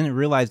I didn't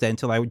realize that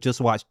until I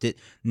just watched it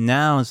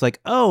now. It's like,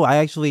 oh, I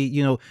actually,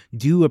 you know,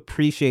 do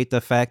appreciate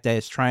the fact that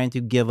it's trying to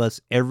give us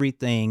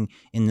everything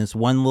in this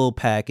one little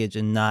package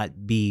and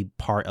not be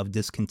part of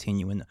this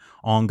continuing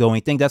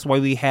ongoing thing. That's why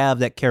we have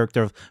that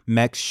character of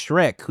Max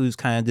Schreck, who's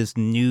kind of this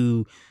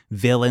new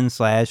villain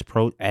slash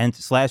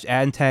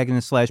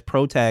antagonist slash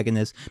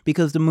protagonist,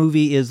 because the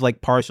movie is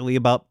like partially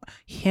about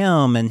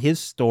him and his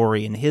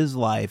story and his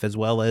life, as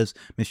well as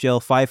Michelle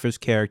Pfeiffer's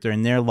character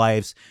and their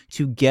lives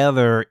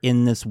together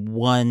in this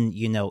one,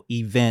 you know,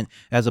 event,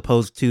 as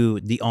opposed to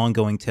the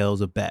ongoing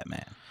tales of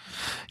Batman.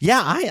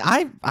 Yeah,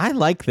 I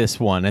like this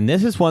one, and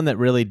this is one that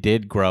really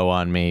did grow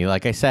on me.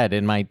 Like I said,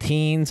 in my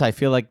teens, I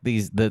feel like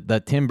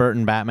the Tim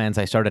Burton Batmans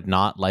I started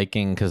not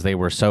liking because they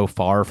were so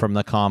far from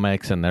the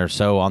comics and they're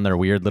so on their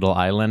weird little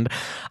island.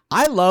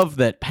 I love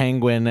that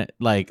Penguin,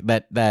 like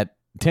that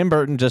Tim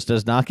Burton just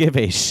does not give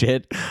a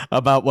shit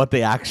about what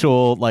the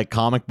actual like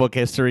comic book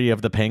history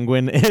of the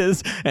Penguin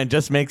is, and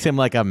just makes him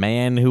like a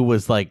man who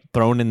was like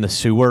thrown in the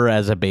sewer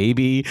as a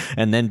baby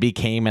and then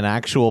became an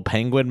actual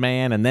Penguin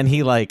man, and then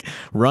he like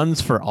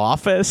runs for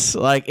office.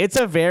 Like, it's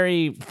a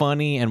very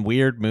funny and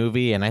weird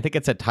movie, and I think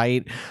it's a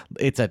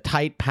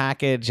tight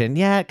package, and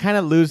yeah, it kind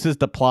of loses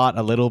the plot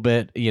a little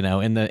bit, you know,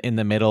 in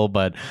the middle,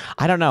 but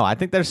I don't know. I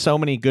think there's so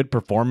many good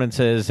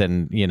performances,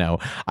 and you know,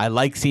 I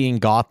like seeing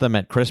Gotham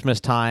at Christmas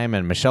time,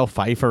 and Michelle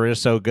Pfeiffer is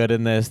so good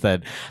in this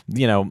that,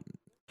 you know,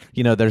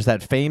 there's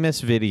that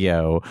famous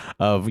video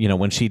of, you know,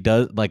 when she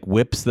does like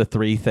whips the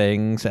three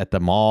things at the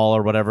mall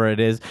or whatever it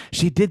is.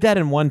 She did that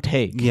in one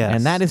take. Yes.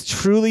 And that is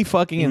truly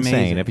fucking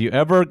insane. If you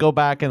ever go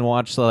back and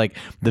watch the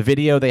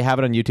video, they have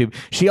it on YouTube.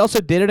 She also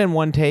did it in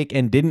one take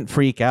and didn't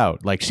freak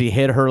out. Like, she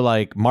hit her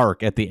like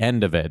mark at the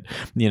end of it,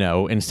 you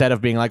know, instead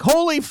of being like,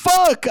 holy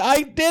fuck,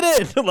 I did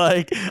it.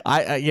 Like,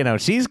 I you know,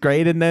 she's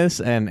great in this,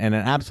 and an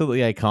absolutely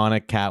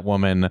iconic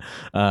Catwoman.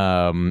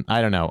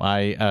 I don't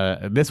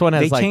know. This one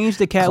has they changed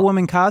the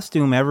Catwoman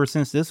costume ever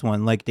since this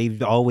one. Like,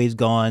 they've always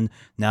gone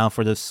now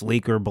for the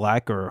sleeker,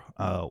 blacker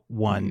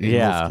one in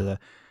most of the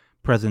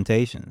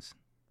presentations.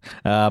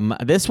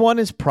 This one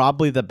is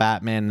probably the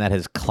Batman that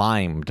has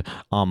climbed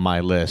on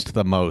my list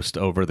the most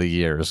over the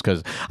years,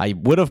 because I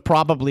would have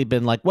probably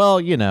been like,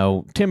 well, you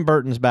know, Tim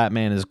Burton's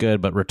Batman is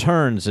good, but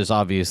Returns is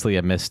obviously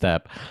a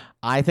misstep.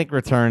 I think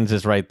Returns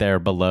is right there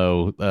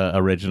below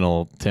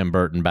original Tim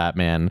Burton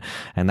Batman,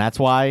 and that's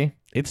why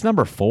it's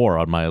number 4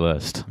 on my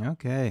list.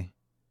 Okay.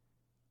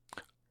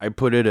 I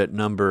put it at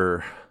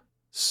number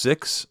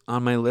 6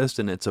 on my list,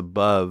 and it's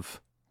above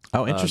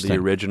interesting. The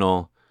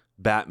original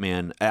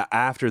Batman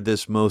after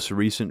this most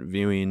recent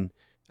viewing.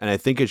 And I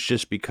think it's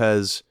just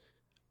because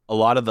a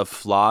lot of the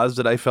flaws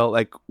that I felt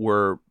like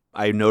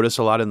I noticed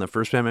a lot in the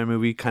first Batman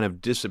movie kind of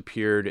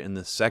disappeared in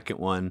the second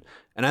one.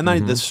 And I'm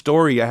not the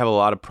story, I have a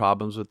lot of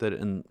problems with it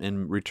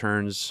in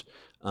Returns.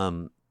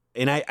 And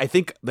I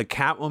think the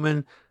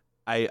Catwoman,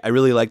 I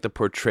really like the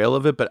portrayal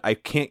of it, but I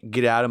can't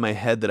get out of my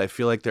head that I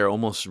feel like they're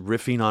almost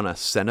riffing on a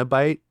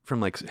Cenobite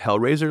from like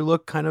Hellraiser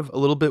look, kind of a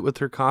little bit with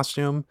her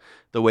costume,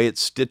 the way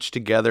it's stitched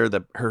together,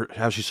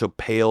 how she's so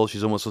pale,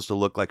 she's almost supposed to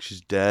look like she's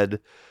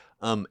dead.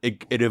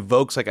 It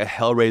evokes like a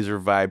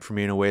Hellraiser vibe for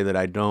me in a way that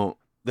I don't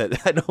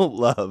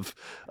love.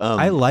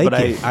 I like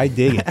it. I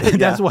dig it.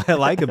 That's what I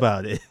like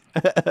about it.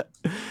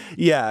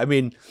 Yeah, I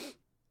mean,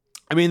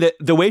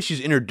 the way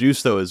she's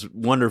introduced though is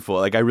wonderful.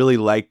 Like, I really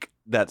like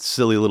that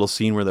silly little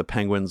scene where the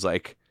Penguin's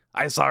like,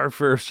 I saw her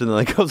first, and then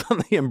like goes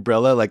on the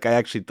umbrella. Like,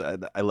 I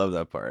love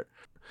that part.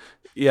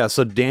 Yeah,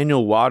 so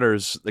Daniel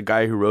Waters, the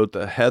guy who wrote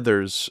the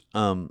Heathers,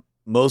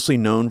 mostly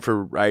known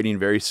for writing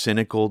very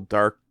cynical,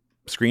 dark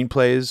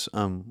screenplays,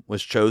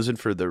 was chosen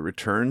for the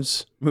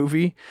Returns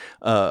movie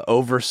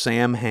over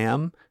Sam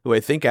Hamm, who I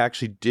think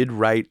actually did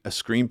write a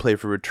screenplay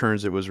for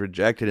Returns that was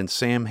rejected. And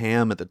Sam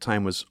Hamm at the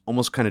time was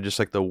almost kind of just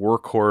like the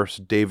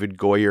workhorse David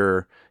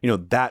Goyer, you know,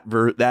 that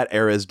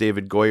era's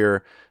David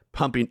Goyer,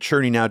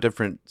 churning out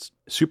different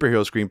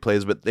superhero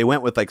screenplays. But they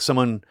went with like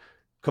someone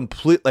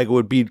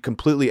would be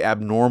completely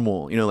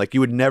abnormal, you know, like you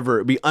would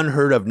never be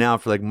unheard of now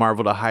for like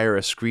Marvel to hire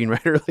a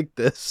screenwriter like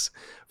this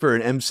for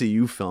an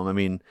MCU film. I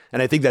mean,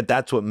 and I think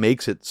that's what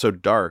makes it so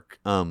dark.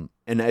 And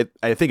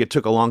I think it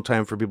took a long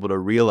time for people to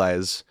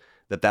realize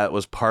that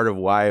was part of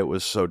why it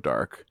was so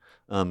dark.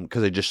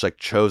 Because they just like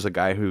chose a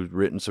guy who'd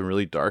written some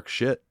really dark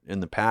shit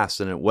in the past,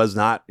 and it was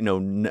not, you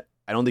know,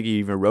 I don't think he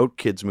even wrote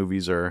kids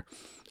movies or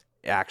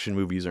action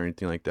movies or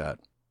anything like that.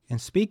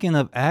 And speaking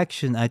of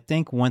action, I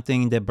think one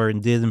thing that Burton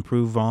did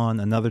improve on,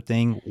 another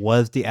thing,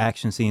 was the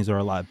action scenes are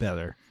a lot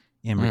better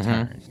in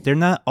Returns. They're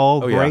not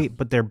all great,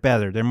 but they're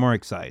better. They're more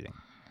exciting.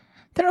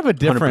 They're of a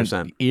different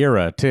 100%.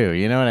 era too.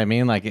 You know what I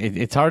mean? Like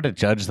it's hard to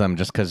judge them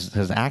just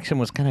because action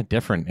was kind of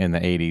different in the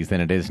 80s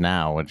than it is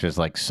now, which is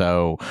like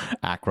so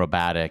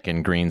acrobatic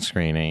and green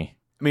screeny.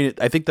 I mean,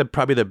 I think that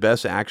probably the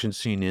best action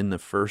scene in the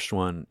first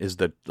one is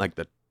the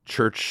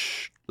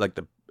church,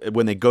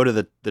 when they go to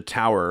the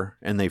tower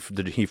and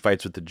he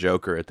fights with the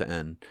Joker at the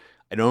end.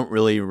 I don't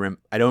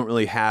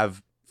really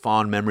have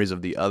fond memories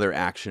of the other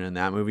action in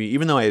that movie,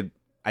 even though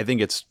I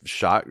think it's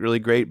shot really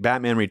great.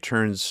 Batman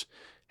Returns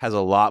has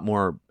a lot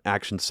more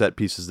action set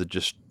pieces that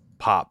just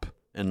pop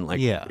and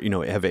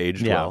have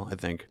aged well, I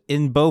think.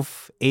 In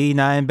both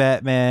 89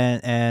 Batman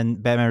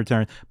and Batman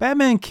Returns,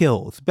 Batman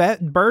kills.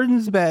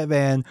 Burton's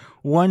Batman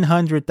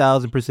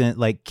 100,000%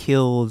 like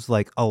kills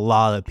like a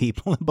lot of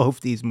people in both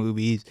these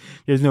movies.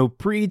 There's no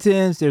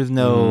pretense, there's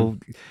no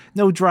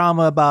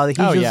drama about it.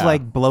 He just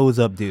like blows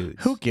up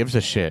dudes. Who gives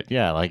a shit?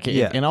 Yeah,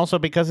 and also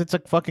because it's a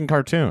fucking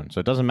cartoon,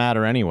 so it doesn't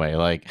matter anyway.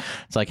 Like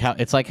it's like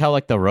how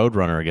like the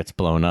Roadrunner gets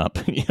blown up,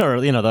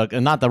 or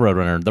not the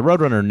Roadrunner. The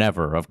Roadrunner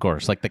never, of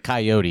course, like the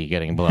Coyote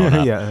getting blown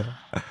up. Yeah.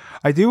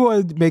 I do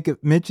want to make a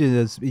mention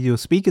as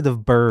speaking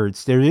of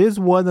birds, there is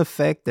one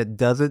effect that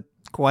doesn't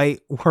quite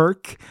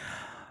work.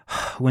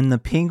 When the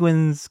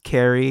penguins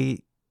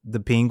carry the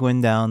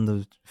penguin down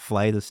the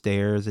flight of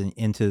stairs and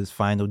into his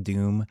final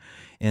doom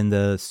in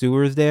the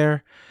sewers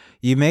there,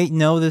 you may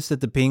notice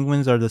that the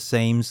penguins are the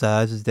same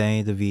size as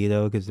Danny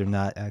DeVito because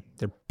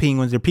they're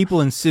penguins. They're people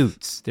in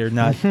suits. They're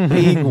not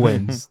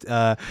penguins.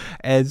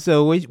 And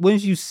so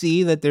once you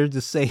see that they're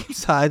the same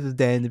size as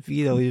Danny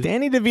DeVito.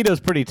 Danny DeVito's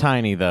pretty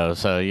tiny though,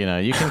 so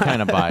you can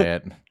kind of buy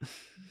it.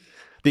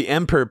 The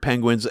Emperor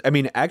penguins, I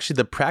mean, actually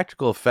the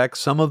practical effects,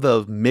 some of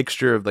the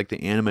mixture of like the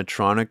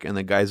animatronic and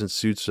the guys in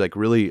suits, like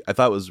really, I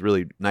thought was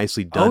really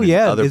nicely done. Oh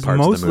yeah, in other it's parts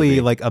mostly of the movie.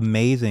 like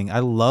amazing. I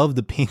love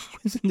the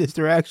penguins in this.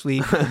 They're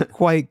actually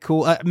quite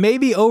cool.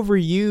 Maybe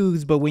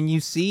overused, but when you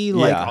see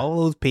like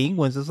all those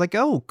penguins, it's like,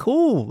 oh,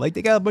 cool. Like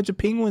they got a bunch of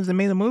penguins and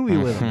made a movie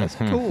with them. That's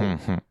cool.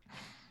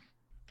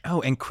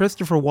 Oh, and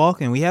Christopher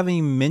Walken, we haven't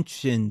even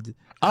mentioned.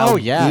 Oh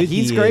yeah,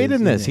 he's great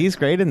in this. He's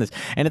great in this.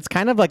 And it's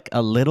kind of like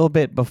a little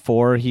bit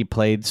before he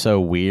played so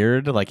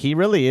weird. Like he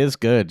really is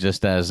good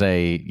just as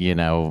a,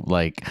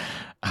 like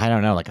I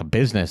don't know, like a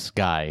business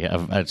guy,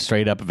 a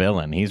straight up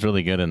villain. He's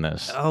really good in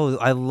this. Oh,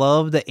 I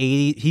love the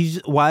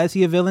 80s. Why is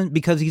he a villain?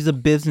 Because he's a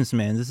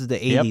businessman. This is the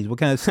 80s. Yep. What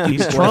kind of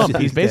He's Trump.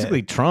 He's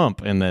basically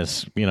Trump in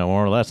this,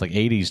 more or less, like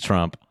 80s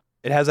Trump.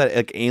 It has that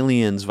like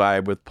Aliens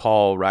vibe with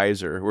Paul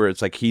Reiser, where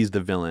it's like he's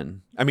the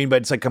villain. I mean, but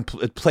it's like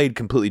it's played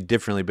completely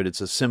differently, but it's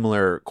a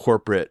similar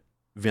corporate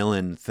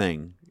villain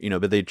thing,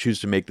 But they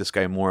choose to make this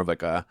guy more of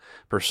like a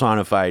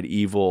personified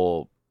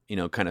evil,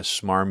 kind of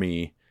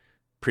smarmy,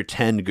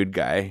 pretend good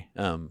guy,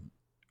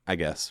 I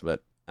guess.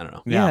 But I don't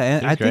know. Yeah,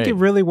 and I think it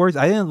really works.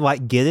 I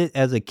didn't get it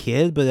as a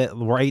kid, but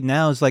right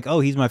now it's like,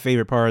 oh, he's my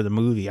favorite part of the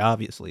movie.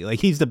 Obviously,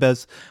 like he's the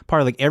best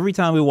part. Like every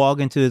time we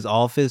walk into his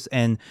office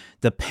and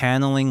the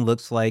paneling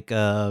looks like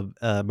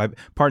my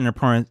partner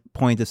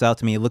pointed this out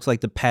to me. It looks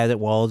like the padded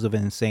walls of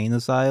an insane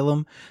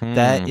asylum.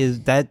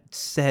 That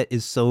set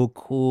is so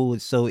cool.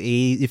 It's so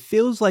 80s. It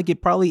feels like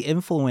it probably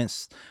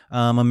influenced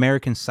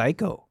American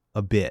Psycho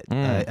a bit.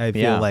 I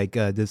feel like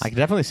this. I can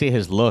definitely see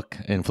his look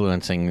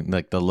influencing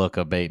like the look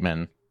of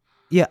Bateman.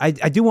 Yeah, I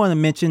do want to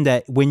mention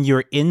that when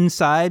you're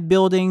inside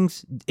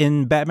buildings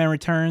in Batman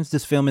Returns,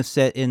 this film is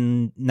set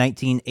in late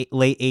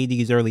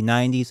 80s, early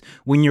 90s.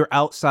 When you're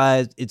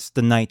outside, it's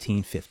the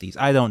 1950s.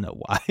 I don't know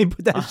why,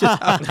 but that's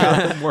just how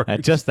it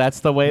works.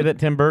 That's the way that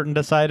Tim Burton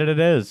decided it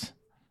is.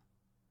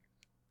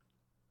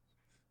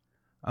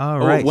 All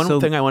right. One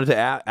thing I wanted to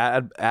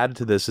add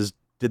to this is,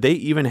 did they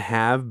even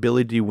have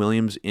Billy D.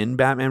 Williams in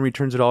Batman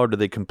Returns at all, or did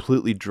they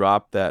completely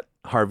drop that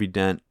Harvey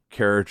Dent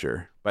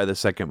character by the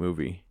second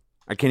movie?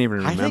 I can't even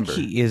remember. I think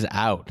he is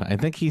out. I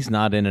think he's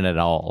not in it at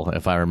all,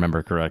 if I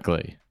remember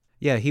correctly.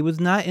 Yeah, he was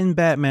not in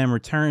Batman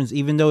Returns,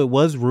 even though it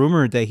was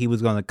rumored that he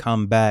was going to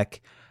come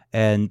back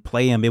and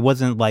play him. It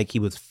wasn't like he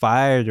was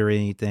fired or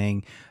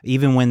anything.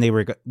 Even when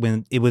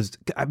because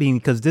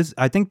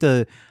I think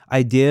the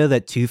idea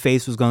that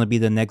Two-Face was going to be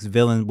the next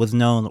villain was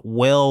known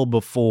well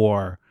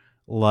before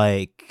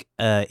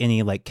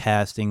any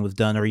casting was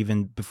done, or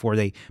even before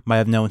they might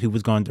have known who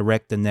was going to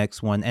direct the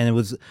next one. And it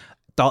was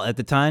thought at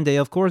the time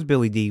of course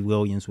Billy D.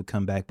 Williams would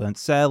come back, but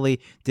sadly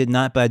did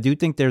not. But I do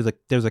think there's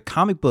a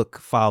comic book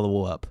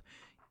follow-up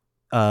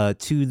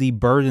to the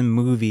Burton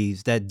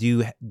movies that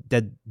do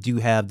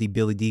have the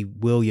Billy D.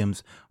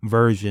 Williams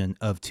version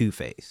of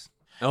Two-Face.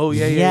 Oh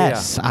yeah,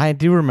 yes, I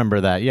do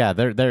remember that. Yeah,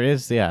 there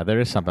is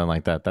something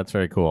like that. That's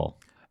very cool.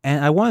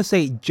 And I want to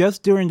say,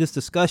 just during this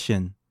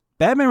discussion,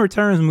 Batman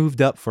Returns moved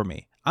up for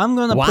me. I'm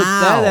gonna put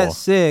that at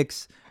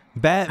 6.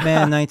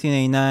 Batman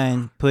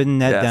 1989, putting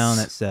that down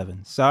at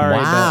 7. Sorry,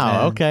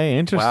 Batman. Okay,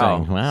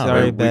 interesting. Wow.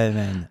 Sorry,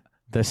 Batman.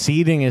 The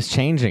seeding is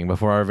changing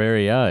before our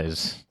very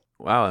eyes.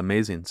 Wow,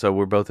 amazing. So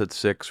we're both at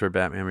 6 for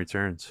Batman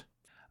Returns.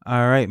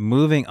 All right,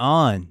 moving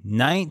on.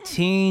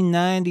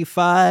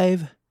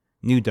 1995,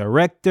 new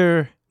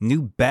director,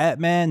 new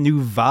Batman,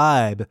 new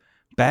vibe.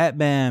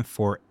 Batman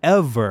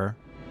Forever.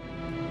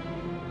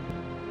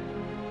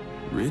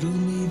 Riddle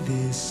me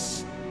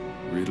this,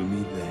 riddle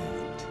me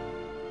that.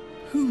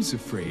 Who's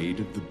afraid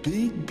of the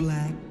big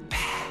black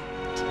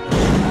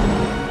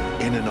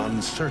In an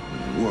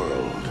uncertain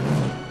world,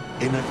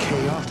 in a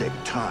chaotic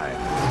time,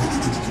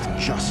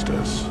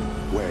 justice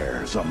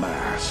wears a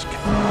mask.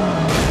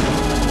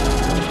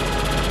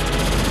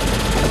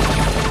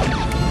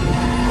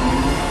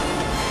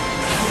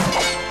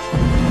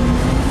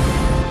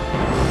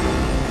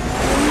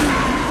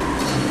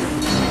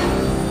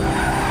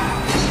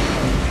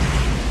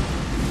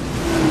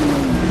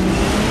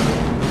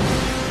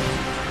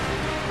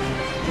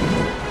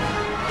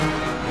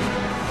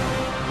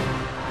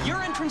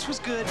 Your entrance was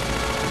good.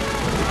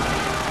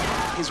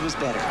 His was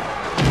better.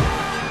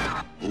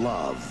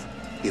 Love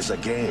is a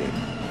game.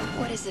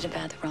 What is it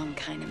about the wrong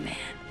kind of man?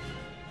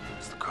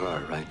 It's the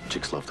car, right?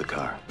 Chicks love the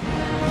car.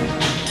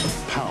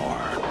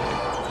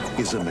 Power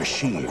is a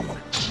machine.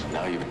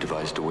 Now you've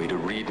devised a way to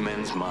read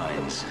men's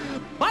minds.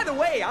 By the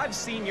way, I've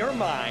seen your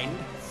mind,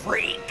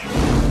 freak.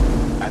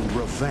 And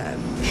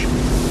revenge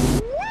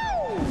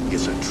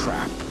is a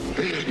trap.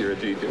 You're a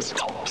genius.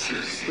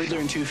 Riddler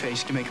and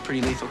Two-Face can make a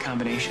pretty lethal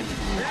combination.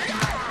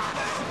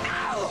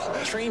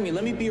 Train me,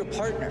 let me be your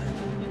partner.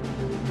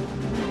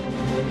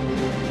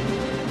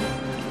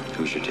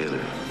 Who's your tailor?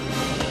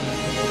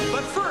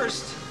 But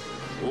first,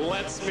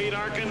 let's meet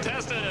our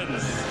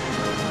contestants.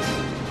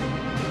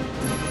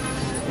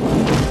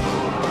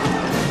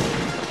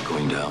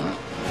 Going down.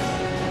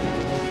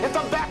 If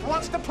the Bat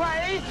wants to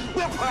play,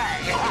 we'll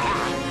play.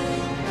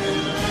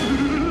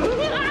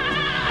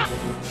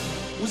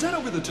 Was that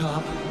over the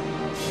top?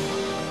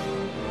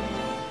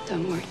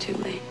 Don't work too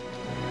late.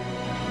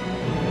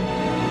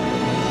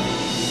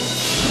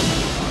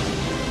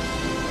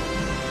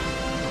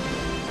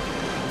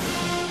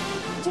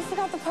 You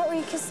forgot the part where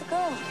you kissed the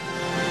girl.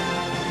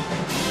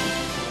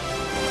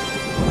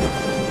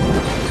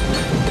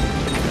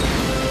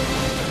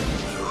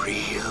 The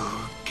real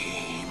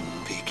game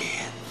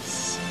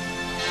begins.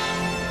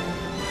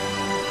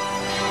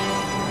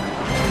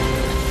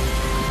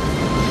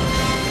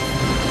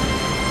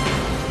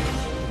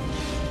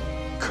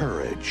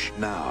 Courage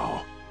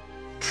now.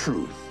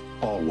 Truth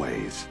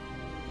always.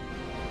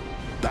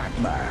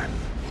 Batman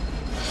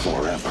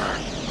forever.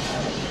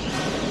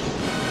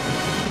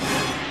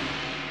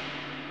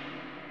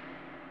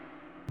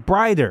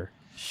 Brighter,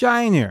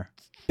 shinier,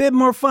 bit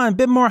more fun,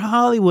 bit more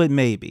Hollywood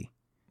maybe.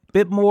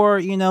 Bit more,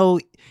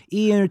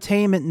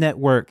 E-Entertainment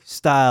Network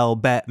style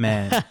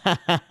Batman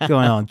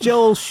going on.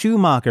 Joel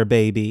Schumacher,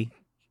 baby.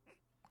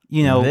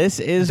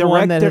 This is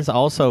one that has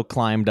also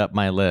climbed up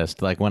my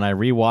list. Like when I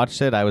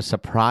rewatched it, I was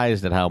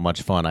surprised at how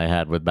much fun I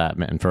had with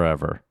Batman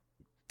Forever.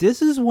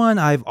 This is one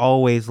I've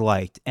always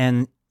liked.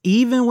 And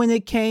even when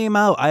it came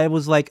out, I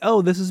was like,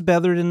 oh, this is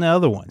better than the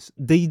other ones.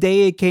 The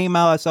day it came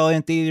out, I saw it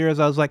in theaters.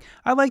 I was like,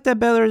 I like that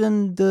better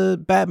than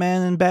the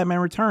Batman and Batman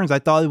Returns. I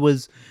thought it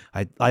was,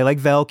 I like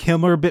Val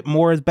Kilmer a bit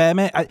more as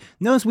Batman. I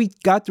noticed we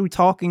got through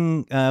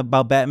talking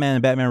about Batman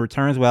and Batman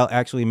Returns without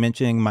actually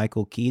mentioning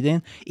Michael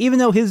Keaton. Even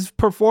though his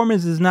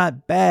performance is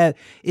not bad,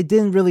 it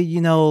didn't really,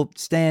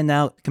 stand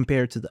out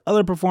compared to the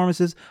other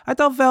performances. I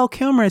thought Val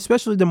Kilmer,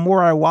 especially the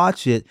more I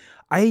watch it,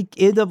 I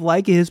end up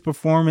liking his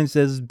performance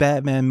as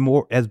Batman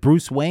more, as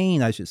Bruce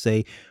Wayne, I should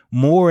say,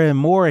 more and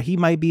more. He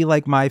might be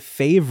like my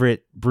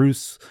favorite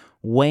Bruce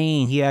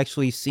Wayne. He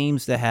actually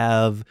seems to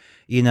have,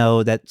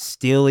 that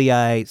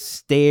steely-eyed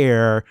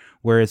stare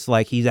where it's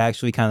like he's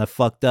actually kind of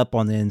fucked up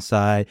on the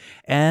inside.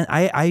 And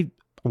I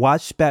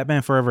watched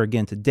Batman Forever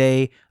again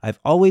today. I've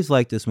always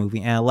liked this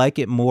movie, and I like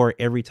it more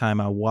every time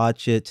I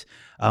watch it.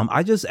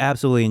 I just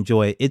absolutely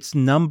enjoy it. It's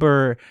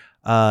number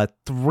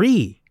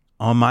 3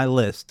 on my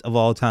list of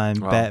all time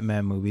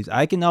Batman movies.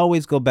 I can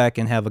always go back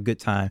and have a good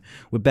time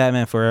with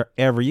Batman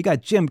Forever. You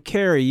got Jim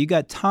Carrey, you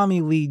got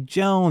Tommy Lee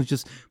Jones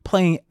just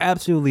playing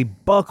absolutely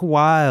buck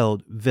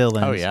wild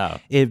villains. Oh yeah.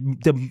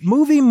 The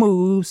movie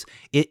moves.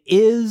 It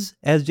is,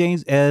 as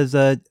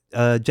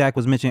Jack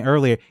was mentioning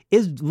earlier,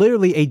 is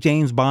literally a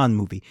James Bond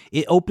movie.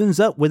 It opens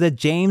up with a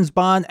James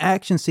Bond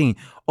action scene.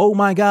 Oh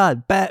my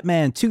God,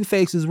 Batman,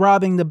 Two-Face is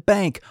robbing the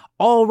bank.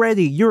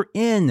 Already, you're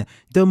in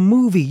the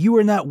movie. You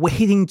are not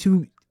waiting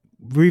to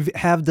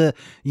have the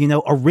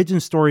origin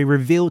story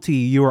revealed to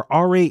you. You are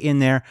already in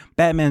there.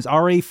 Batman's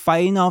already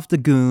fighting off the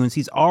goons.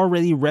 He's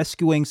already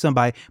rescuing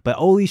somebody, but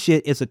holy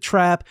shit, it's a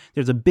trap.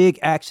 There's a big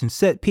action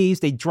set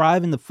piece. They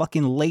drive in the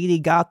fucking Lady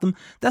Gotham.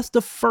 That's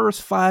the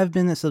first 5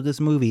 minutes of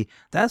this movie.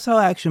 That's how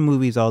action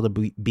movies ought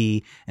to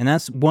be, and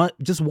that's one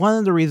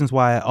of the reasons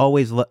why I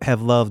always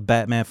have loved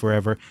Batman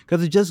Forever,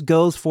 because it just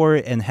goes for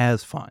it and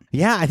has fun.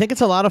 Yeah, I think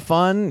it's a lot of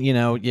fun.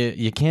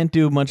 You can't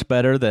do much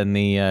better than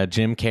the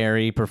Jim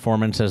Carrey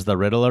performance as the the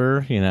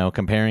Riddler,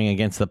 comparing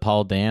against the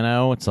Paul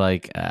Dano. It's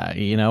like,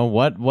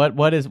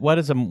 what's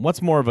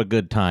more of a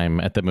good time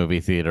at the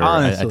movie theater?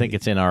 I think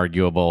it's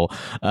inarguable.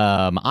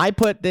 I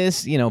put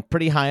this,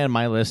 pretty high on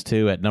my list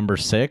too at number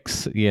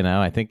 6.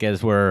 I think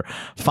as we're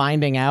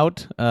finding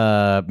out,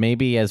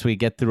 maybe as we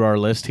get through our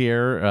list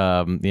here,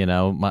 I've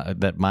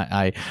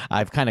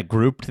kind of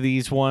grouped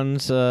these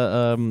ones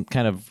kind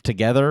of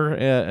together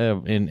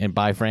in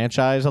by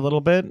franchise a little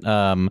bit.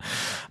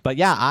 But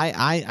yeah,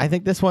 I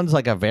think this one's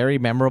like a very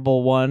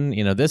memorable one.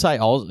 This I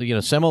also,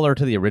 similar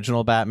to the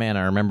original Batman,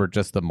 I remember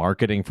just the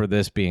marketing for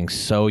this being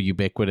so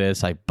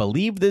ubiquitous. I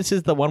believe this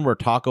is the one where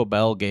Taco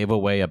Bell gave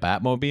away a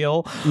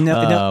Batmobile.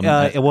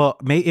 Well,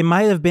 it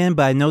might have been,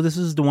 but I know this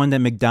is the one that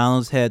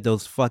McDonald's had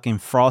those fucking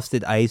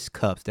frosted ice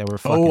cups that were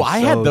fucking I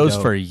had those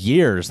dope. For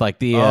years, like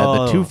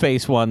the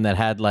Two-Face one that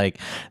had like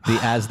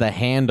as the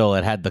handle,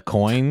 it had the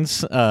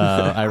coins.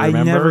 I remember.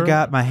 I never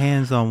got my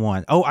hands on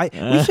one.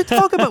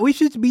 We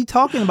should be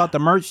talking about the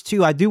merch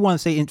too. I do want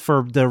to say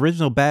for the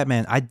original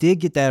Batman, I did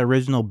get that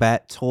original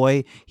Bat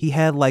toy. He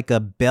had like a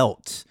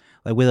belt,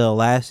 like with an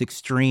elastic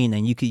string,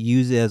 and you could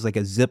use it as like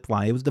a zip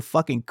line. It was the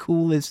fucking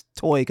coolest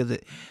toy because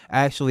it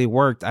actually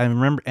worked. I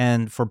remember,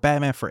 and for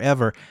Batman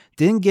Forever,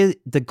 didn't get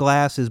the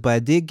glasses, but I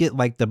did get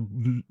like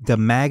the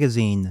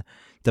magazine,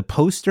 the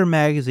poster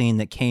magazine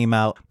that came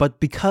out.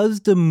 But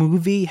because the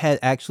movie had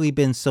actually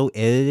been so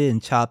edited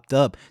and chopped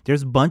up,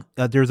 there's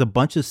a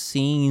bunch of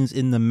scenes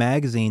in the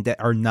magazine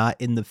that are not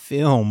in the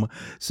film.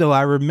 So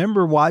I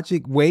remember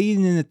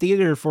waiting in the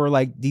theater for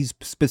like these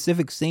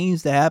specific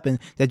scenes to happen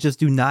that just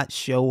do not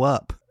show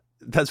up.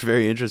 That's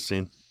very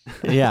interesting.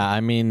 Yeah,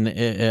 I mean,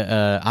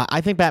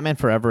 I think Batman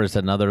Forever is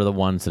another of the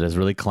ones that has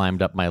really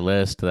climbed up my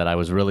list that I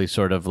was really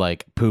sort of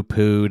like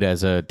poo-pooed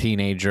as a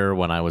teenager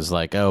when I was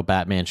like, oh,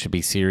 Batman should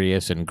be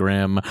serious and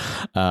grim.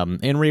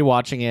 In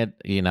rewatching it,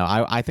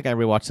 I think I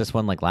rewatched this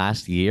one like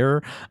last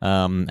year,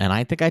 and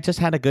I think I just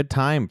had a good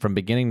time from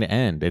beginning to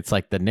end. It's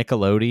like the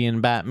Nickelodeon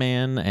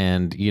Batman,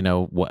 and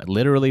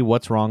literally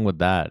what's wrong with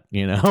that?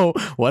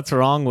 What's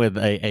wrong with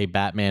a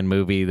Batman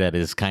movie that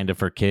is kind of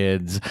for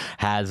kids,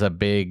 has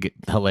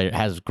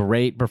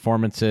great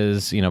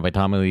performances, by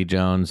Tommy Lee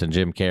Jones and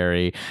Jim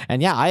Carrey.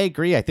 And yeah, I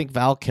agree. I think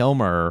Val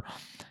Kilmer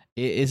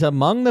is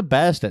among the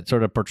best at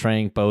sort of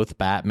portraying both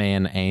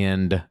Batman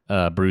and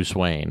Bruce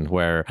Wayne,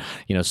 where,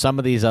 some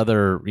of these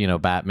other,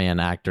 Batman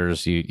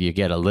actors, you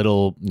get a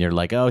little, you're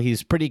like, oh,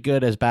 he's pretty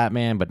good as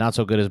Batman, but not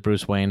so good as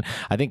Bruce Wayne.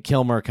 I think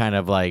Kilmer kind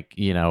of like,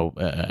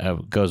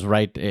 goes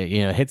right,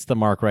 hits the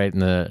mark right in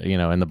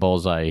the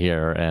bullseye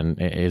here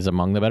and is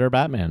among the better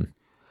Batman.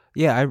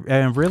 Yeah,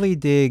 I really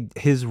dig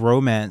his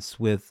romance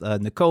with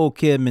Nicole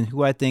Kidman,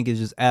 who I think is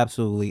just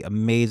absolutely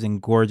amazing,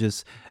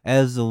 gorgeous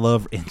as the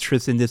love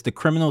interest in this. The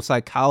criminal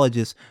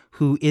psychologist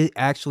who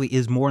actually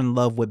is more in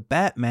love with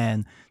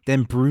Batman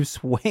than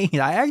Bruce Wayne.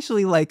 I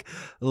actually like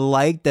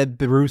that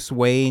Bruce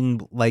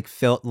Wayne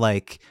felt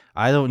like,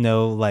 I don't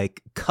know,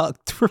 like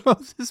cucked for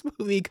most of this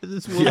movie because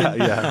this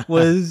woman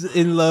was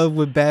in love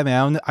with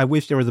Batman. I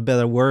wish there was a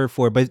better word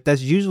for it, but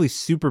that's usually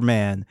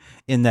Superman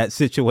in that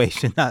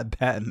situation, not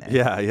Batman.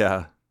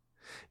 Yeah.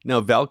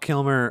 No, Val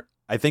Kilmer,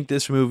 I think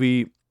this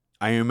movie,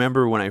 I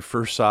remember when I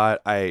first saw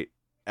it, I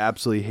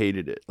absolutely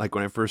hated it. Like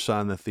when I first saw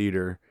it in the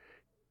theater,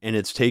 and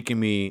it's taken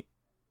me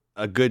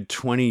a good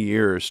 20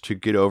 years to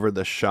get over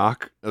the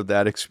shock of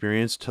that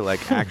experience to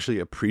like actually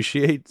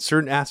appreciate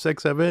certain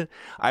aspects of it.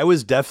 I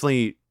was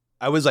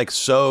like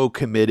so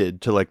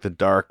committed to like the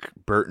dark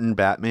Burton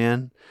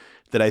Batman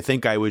that I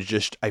think I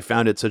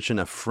found it such an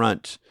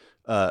affront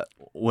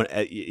when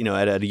at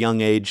a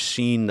young age,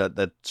 seeing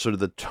that sort of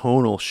the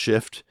tonal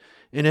shift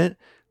in it.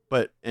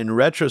 But in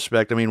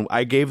retrospect, I mean,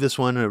 I gave this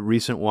one a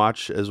recent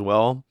watch as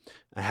well.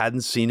 I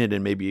hadn't seen it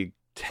in maybe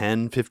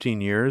 10,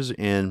 15 years,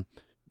 and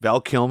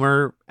Val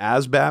Kilmer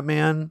as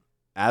Batman,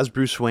 as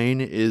Bruce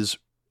Wayne, is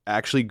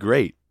actually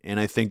great. And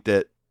I think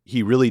that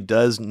he really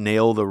does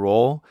nail the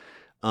role.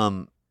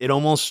 It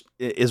almost,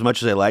 as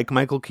much as I like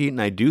Michael Keaton,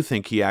 I do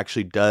think he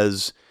actually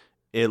does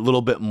a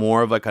little bit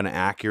more of like an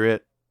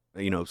accurate,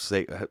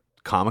 say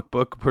comic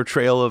book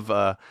portrayal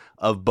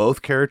of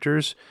both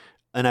characters.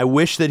 And I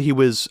wish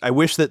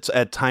that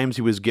at times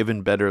he was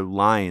given better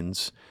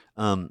lines.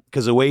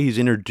 Because the way he's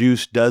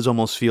introduced does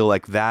almost feel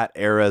like that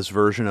era's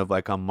version of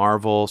like a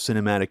Marvel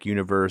Cinematic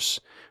Universe.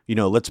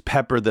 Let's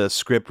pepper the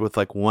script with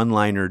like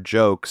one-liner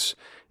jokes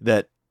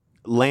that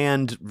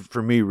land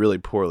for me really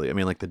poorly. I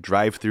mean, like the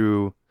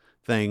drive-through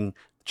thing,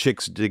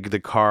 chicks dig the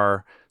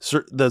car.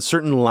 The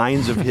certain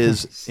lines of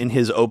his in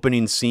his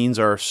opening scenes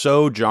are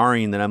so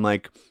jarring that I'm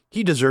like,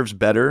 he deserves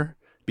better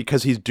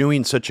because he's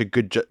doing such a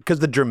good job. Because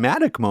the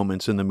dramatic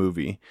moments in the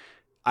movie,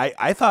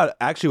 I thought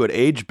actually what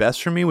aged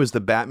best for me was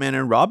the Batman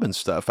and Robin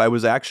stuff. I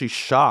was actually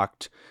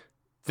shocked,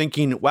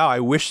 thinking, wow,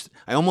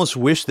 I almost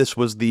wish this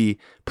was the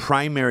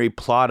primary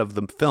plot of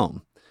the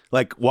film.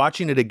 Like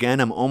watching it again,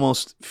 I'm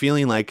almost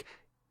feeling like,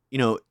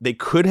 they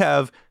could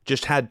have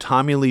just had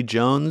Tommy Lee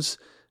Jones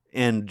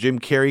and Jim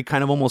Carrey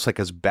kind of almost like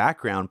as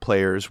background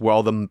players,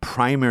 while the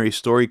primary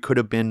story could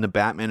have been the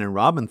Batman and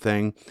Robin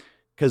thing.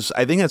 because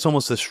I think that's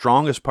almost the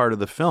strongest part of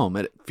the film.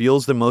 It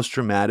feels the most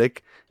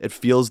dramatic. It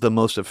feels the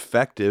most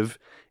effective,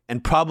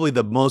 and probably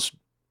the most.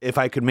 If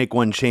I could make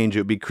one change, it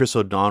would be Chris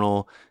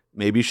O'Donnell.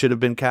 Maybe should have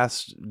been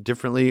cast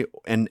differently,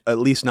 and at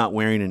least not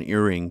wearing an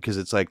earring, because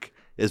it's like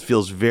it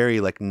feels very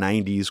like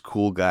 90s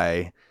cool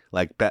guy.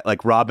 Like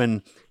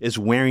Robin is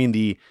wearing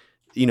the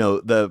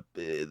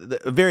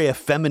very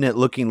effeminate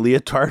looking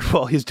leotard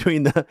while he's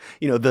doing the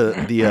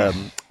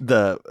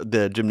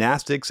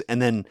gymnastics, and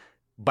then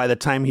by the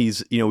time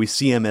he's we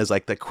see him as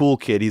like the cool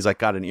kid, he's like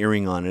got an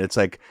earring on, and it's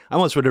like I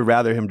almost would have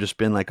rather him just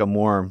been like a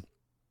more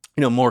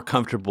more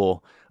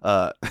comfortable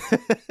like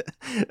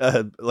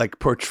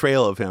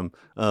portrayal of him.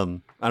 I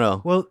don't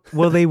know.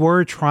 Well, they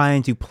were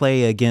trying to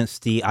play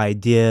against the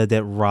idea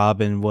that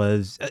Robin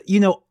was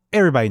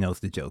everybody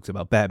knows the jokes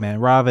about Batman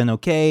and Robin.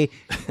 Okay,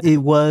 it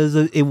was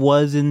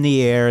in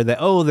the air that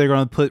they're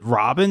going to put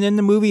Robin in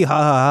the movie, ha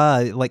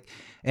ha ha. Like,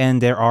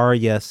 and there are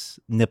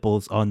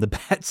nipples on the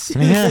bat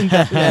suit in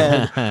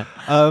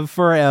Batman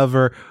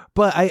Forever.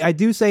 But I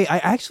do say I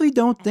actually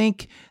don't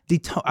think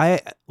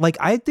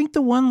I think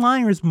the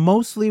one-liners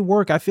mostly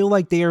work. I feel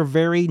like they are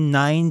very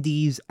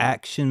 90s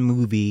action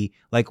movie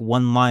like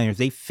one-liners.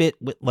 They fit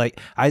with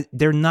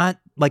they're not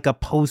like a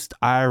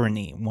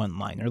post-irony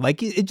one-liner.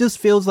 Like it just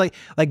feels like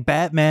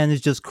Batman is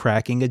just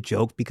cracking a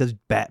joke because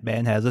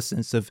Batman has a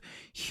sense of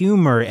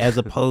humor, as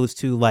opposed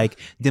to like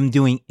them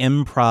doing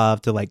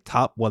improv to like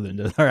top one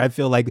another. I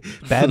feel like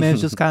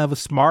Batman's just kind of a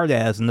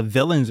smartass, and the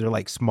villains are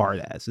like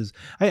smartasses.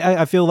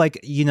 I feel like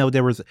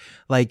there was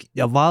like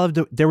a lot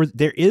of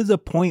there is a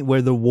point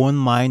where the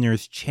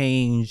one-liners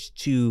change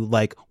to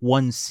like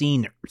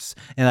one-sceners,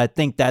 and I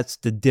think that's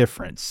the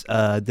difference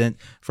then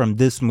from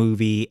this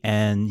movie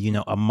and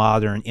a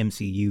modern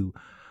MCU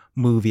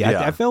movie.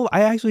 Yeah.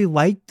 I actually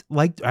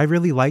I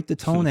really liked the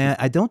tone, and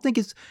I don't think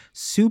it's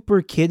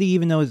super kiddie,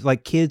 even though it's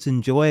like kids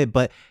enjoy it,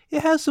 but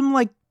it has some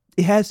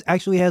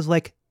actually has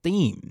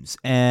themes,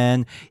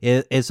 and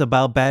it's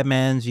about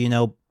Batman's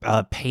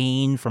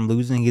pain from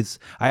losing his.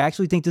 I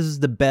actually think this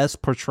is the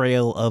best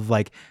portrayal of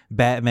like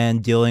Batman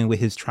dealing with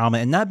his trauma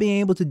and not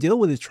being able to deal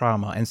with his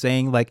trauma, and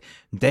saying like,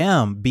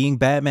 damn, being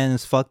Batman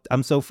is fucked.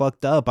 I'm so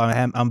fucked up.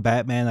 I'm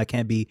Batman. I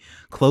can't be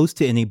close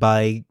to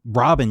anybody.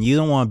 Robin, you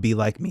don't want to be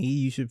like me.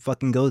 You should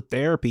fucking go to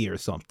therapy or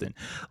something.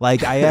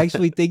 Like, I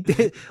actually think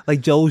that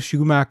like Joel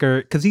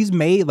Schumacher, because he's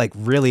made like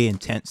really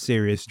intense,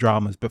 serious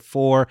dramas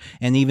before,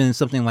 and even in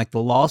something like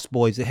The Lost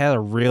Boys, it had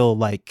a real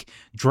like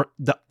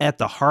at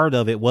the heart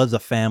of it was a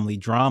family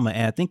drama,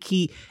 and I think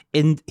he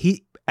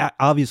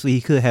obviously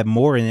he could have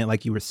more in it,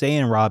 like you were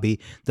saying, Robbie.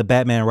 The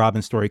Batman and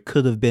Robin story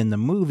could have been the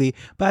movie,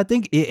 but I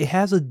think it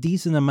has a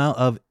decent amount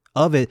of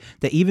it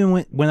that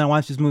even when I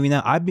watch this movie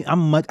now,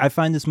 I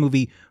find this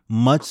movie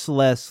much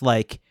less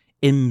like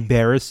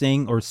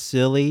embarrassing or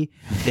silly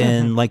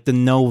than like the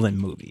Nolan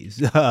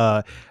movies.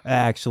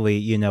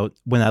 Actually,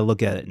 when I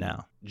look at it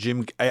now.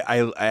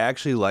 I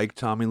actually like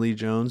Tommy Lee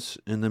Jones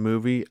in the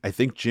movie. I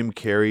think Jim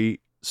Carrey,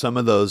 some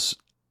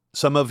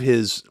of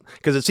his,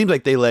 because it seems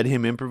like they let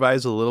him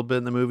improvise a little bit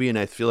in the movie, and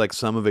I feel like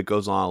some of it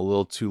goes on a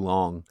little too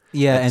long.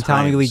 Yeah, and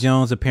Tommy Lee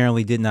Jones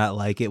apparently did not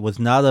like it, was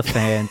not a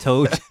fan.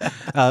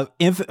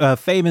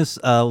 Famous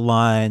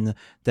line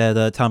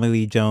that Tommy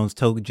Lee Jones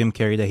told Jim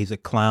Carrey that he's a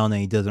clown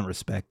and he doesn't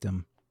respect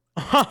him.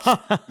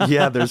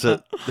 Yeah, there's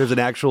an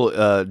actual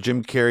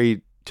Jim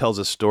Carrey tells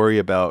a story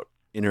about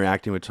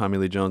interacting with Tommy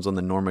Lee Jones on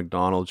the Norm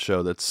Macdonald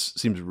show that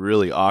seems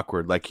really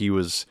awkward. Like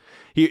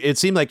it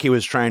seemed like he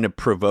was trying to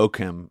provoke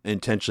him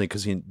intentionally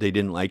because they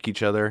didn't like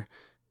each other,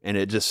 and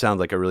it just sounds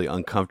like a really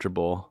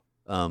uncomfortable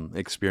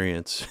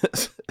experience.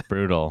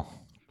 Brutal.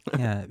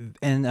 Yeah,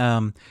 and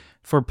I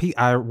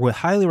would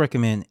highly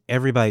recommend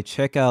everybody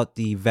check out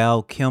the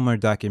Val Kilmer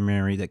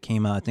documentary that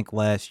came out I think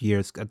last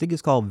year. I think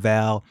it's called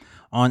Val,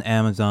 on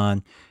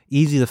Amazon.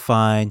 Easy to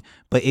find,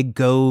 but he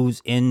goes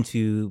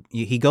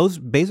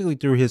basically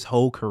through his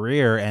whole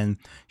career and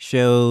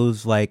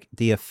shows like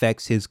the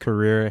effects his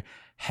career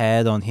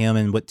had on him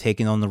and what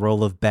taking on the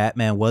role of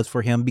Batman was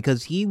for him,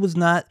 because he was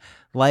not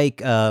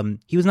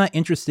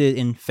interested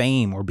in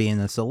fame or being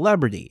a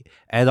celebrity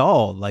at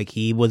all. Like,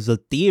 he was a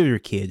theater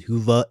kid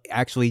who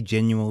actually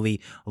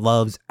genuinely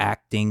loves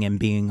acting and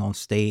being on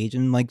stage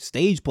and like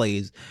stage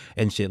plays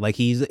and shit. Like,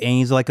 he's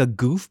like a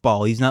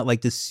goofball. He's not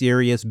like the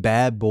serious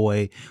bad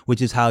boy,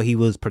 which is how he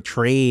was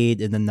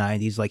portrayed in the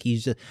 90s. Like, he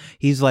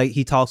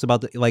talks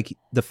about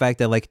the fact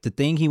that like the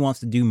thing he wants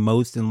to do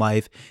most in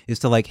life is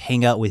to like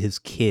hang out with his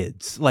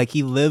kids. Like,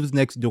 he lives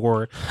next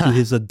door to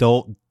his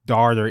adult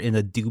daughter in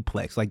a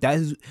duplex. Like, that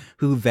is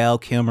who Val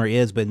Kilmer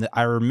is. But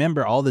I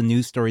remember all the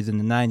news stories in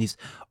the 90s.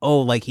 Oh,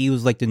 like he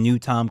was like the new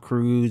Tom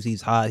Cruise.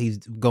 He's hot. He's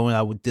going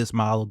out with this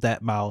model,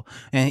 that model.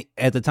 And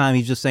at the time,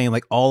 he's just saying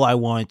like, all I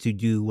wanted to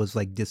do was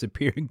like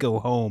disappear and go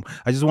home.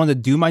 I just wanted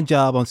to do my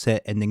job on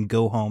set and then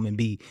go home and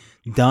be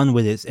done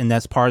with it. And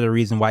that's part of the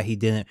reason why he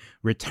didn't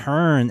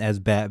return as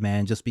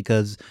Batman, just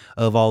because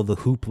of all the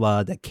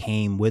hoopla that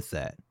came with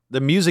that.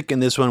 The music in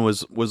this one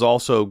was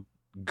also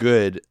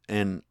good,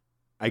 and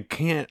I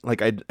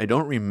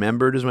don't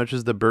remember it as much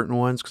as the Burton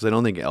ones because I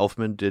don't think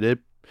Elfman did it.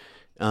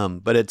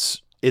 But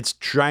it's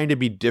trying to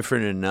be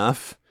different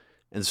enough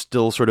and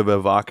still sort of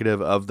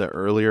evocative of the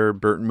earlier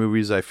Burton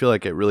movies. I feel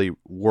like it really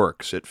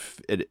works. It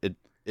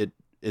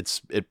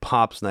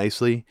pops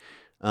nicely.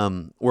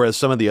 Whereas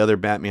some of the other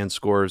Batman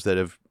scores that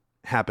have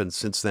happened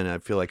since then, I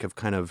feel like have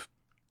kind of,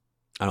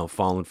 I don't know,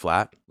 fallen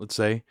flat, let's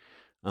say.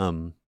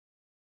 So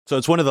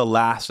it's one of the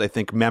last, I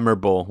think,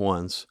 memorable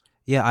ones.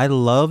 Yeah, I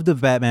love the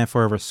Batman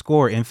Forever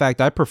score. In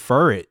fact, I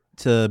prefer it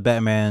to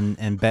Batman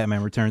and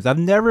Batman Returns. I've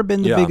never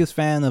been the biggest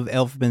fan of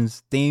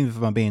Elfman's theme,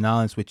 if I'm being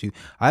honest with you.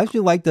 I actually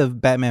like the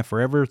Batman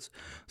Forever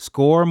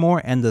score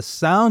more, and the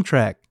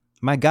soundtrack,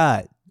 my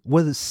God,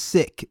 was a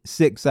sick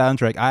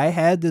soundtrack. I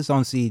had this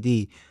on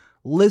CD.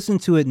 Listen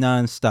to it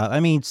nonstop. I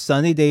mean,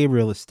 Sunny Day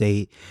Real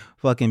Estate,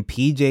 fucking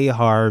PJ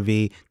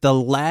Harvey, the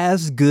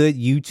last good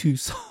U2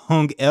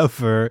 song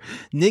ever,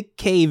 Nick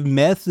Cave,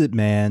 Method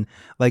Man.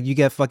 Like, you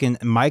got fucking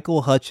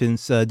Michael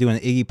Hutchence doing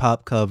an Iggy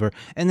Pop cover.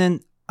 And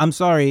then, I'm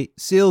sorry,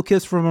 Seal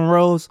Kiss from a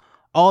Rose,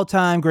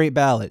 all-time great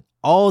ballad.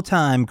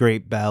 All-time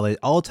great ballad.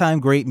 All-time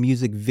great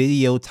music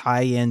video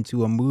tie-in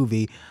to a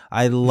movie.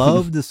 I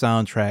love the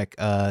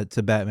soundtrack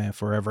to Batman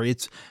Forever.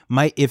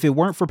 If it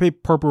weren't for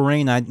Purple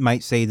Rain, I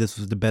might say this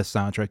was the best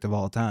soundtrack of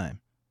all time.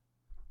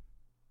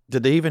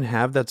 Did they even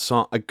have that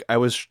song? I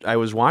was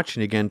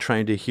watching again,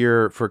 trying to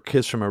hear for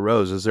Kiss from a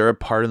Rose. Is there a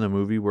part in the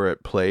movie where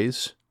it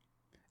plays?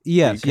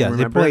 Yes,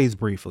 it plays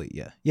briefly.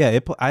 Yeah.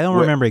 I don't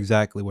remember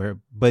exactly where,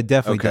 but it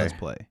definitely does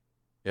play.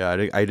 Yeah,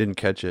 I didn't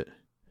catch it,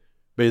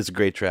 but it's a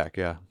great track.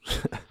 Yeah,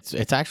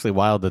 it's actually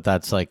wild that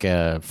that's like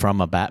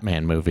from a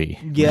Batman movie.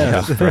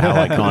 Yeah, for how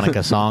iconic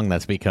a song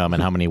that's become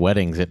and how many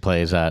weddings it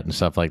plays at and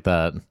stuff like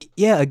that.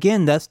 Yeah,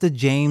 again, that's the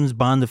James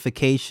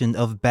Bondification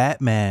of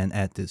Batman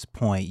at this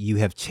point. You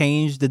have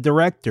changed the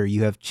director,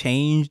 you have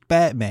changed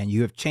Batman,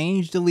 you have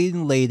changed the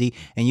leading lady,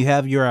 and you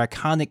have your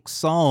iconic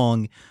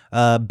song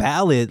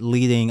ballad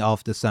leading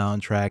off the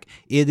soundtrack.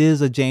 It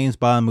is a James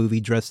Bond movie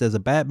dressed as a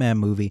Batman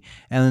movie.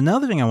 And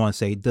another thing I want to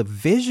say, the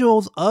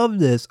visuals of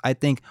this, I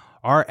think,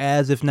 are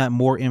as, if not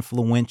more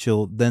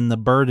influential than the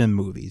Burton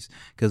movies.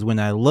 Because when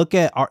I look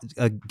at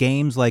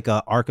games like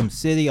Arkham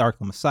City,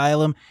 Arkham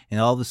Asylum,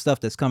 and all the stuff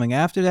that's coming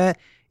after that,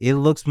 it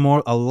looks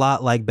a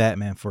lot like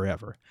Batman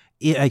Forever.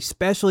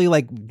 Especially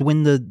like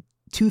when the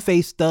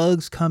two-faced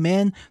thugs come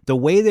in, the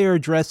way they're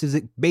dressed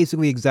is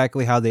basically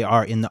exactly how they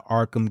are in the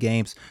Arkham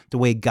games. The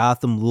way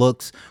Gotham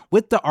looks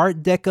with the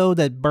Art Deco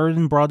that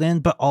Burton brought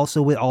in, but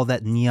also with all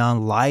that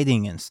neon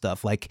lighting and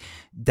stuff. Like,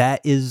 that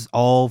is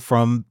all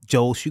from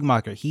Joel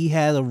Schumacher. He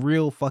had a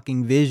real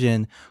fucking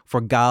vision for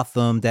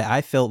Gotham that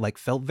I felt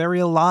very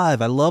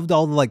alive. I loved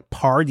all the like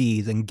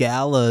parties and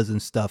galas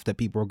and stuff that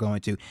people were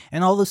going to,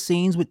 and all the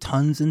scenes with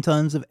tons and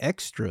tons of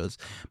extras.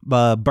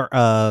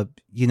 Burton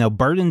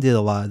did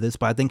a lot of this,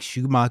 but I think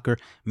Schumacher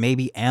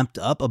maybe amped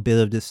up a bit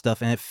of this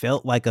stuff, and it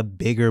felt like a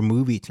bigger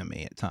movie to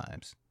me at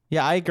times.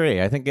 Yeah, I agree.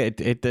 I think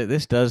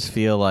this does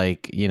feel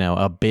like,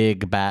 a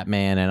big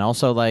Batman, and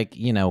also like,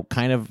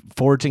 kind of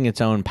forging its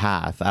own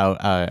path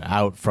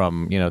out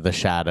from, the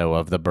shadow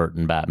of the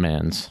Burton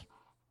Batmans.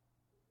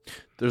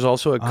 There's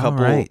also a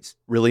couple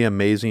really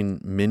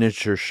amazing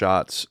miniature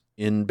shots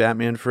in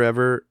Batman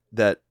Forever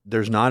that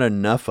there's not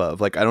enough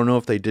of. Like, I don't know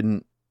if they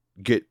didn't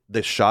get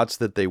the shots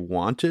that they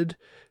wanted,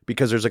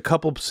 because there's a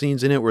couple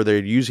scenes in it where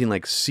they're using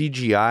like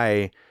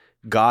CGI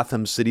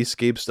Gotham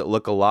cityscapes that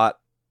look a lot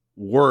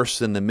worse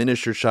than the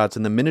miniature shots,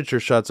 and the miniature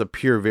shots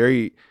appear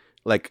very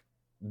like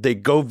they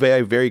go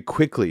very, very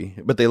quickly,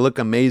 but they look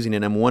amazing.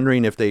 And I'm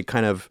wondering if they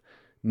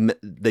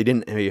they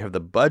didn't have the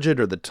budget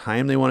or the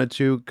time they wanted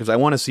to, because I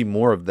want to see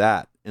more of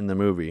that in the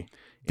movie.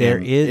 There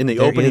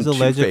is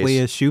allegedly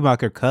a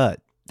Schumacher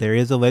cut. There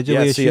is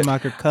allegedly a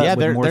Schumacher cut. Yeah,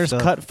 with there's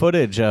stuff. cut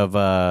footage of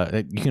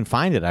you can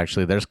find it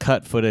actually. There's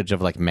cut footage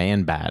of like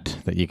Man-Bat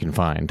that you can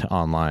find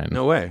online.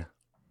 No way.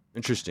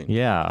 Interesting.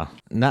 Yeah.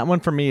 That one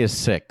for me is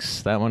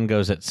 6. That one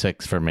goes at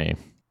 6 for me.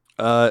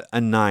 A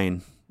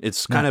 9.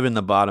 It's kind of in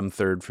the bottom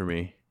third for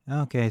me.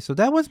 Okay, so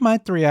that was my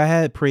 3. I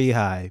had it pretty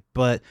high,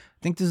 but I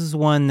think this is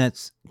one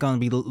that's going to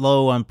be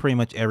low on pretty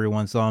much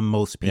everyone's, on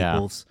most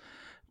people's. Yeah.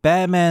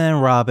 Batman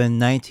and Robin,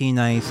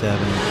 1997.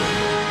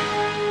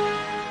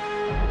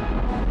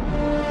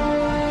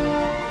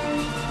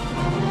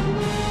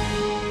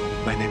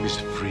 My name is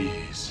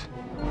Freeze.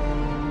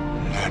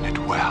 Learn it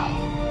well,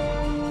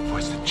 for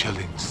it's the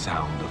chilling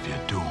sound of your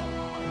doom.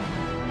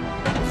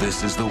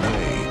 This is the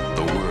way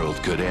the world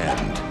could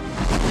end.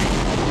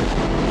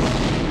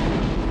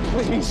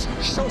 Please,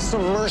 show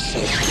some mercy.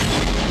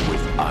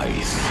 With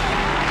ice.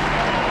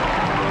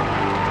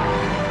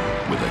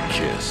 With a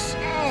kiss.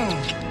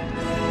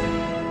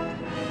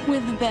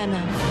 With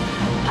venom.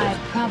 I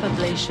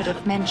probably should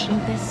have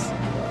mentioned this.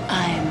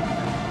 I'm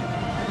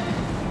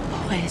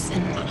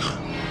poison.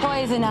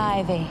 Poison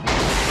Ivy.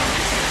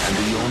 And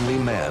the only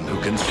man who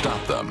can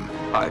stop them.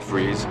 Hi,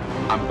 Freeze.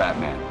 I'm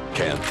Batman.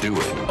 Can't do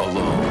it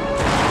alone.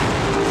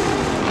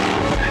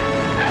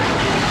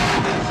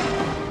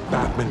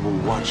 Batman will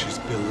watch his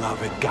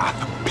beloved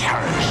Gotham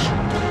perish.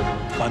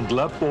 Bundle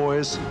up,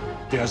 boys.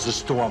 There's a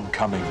storm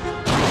coming.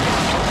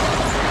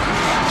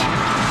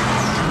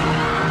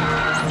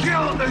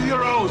 the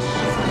heroes.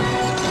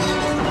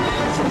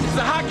 It's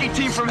the hockey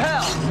team from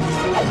hell.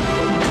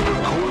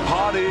 Cool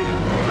party.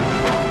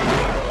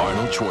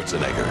 Arnold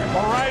Schwarzenegger.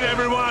 All right,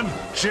 everyone,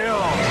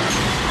 chill.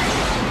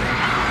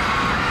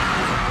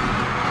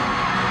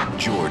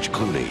 George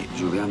Clooney.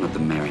 Julie, I'm not the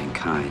marrying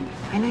kind.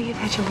 I know you've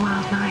had your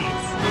wild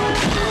nights.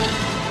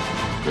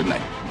 Good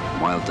night.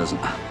 Wild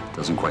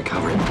doesn't quite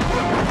cover it.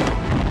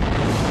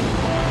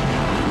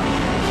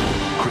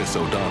 Chris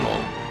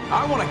O'Donnell.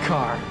 I want a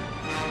car.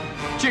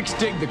 Chicks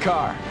dig the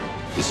car.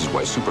 This is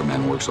why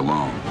Superman works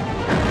alone.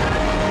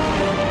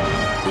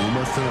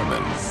 Uma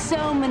Thurman.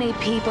 So many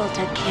people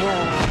to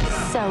kill,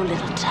 so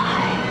little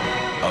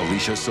time.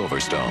 Alicia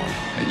Silverstone.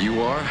 And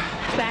you are?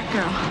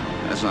 Batgirl.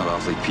 That's not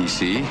awfully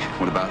PC.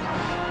 What about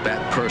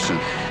Bat Person?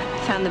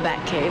 Found the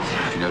Batcave.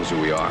 She knows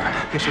who we are.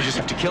 Guess we'll just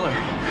have to kill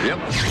her. Yep.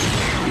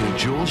 In a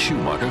Joel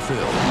Schumacher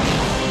film.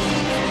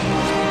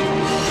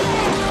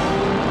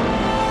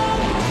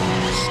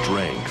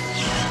 Strength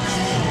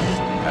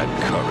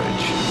and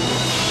courage.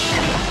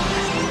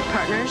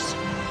 Partners?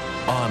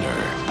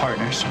 Honor.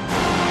 Partners.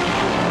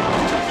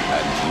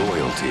 And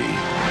loyalty.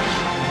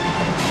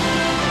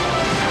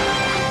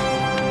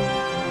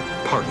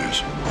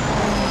 Partners.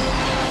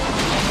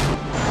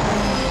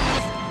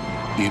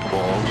 It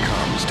all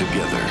comes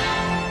together.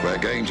 We're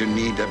going to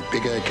need a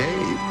bigger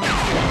cave.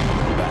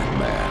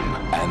 Batman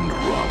and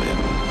Robin.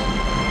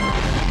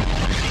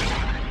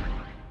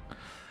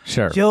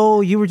 Sure.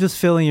 Joe, you were just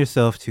feeling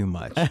yourself too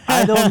much.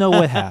 I don't know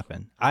what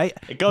happened.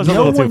 It goes no a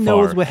little one too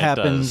knows far. what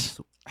It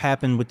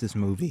happened with this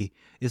movie.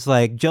 It's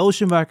like Joel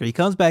Schumacher, he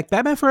comes back.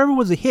 Batman Forever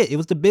was a hit. It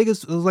was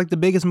like the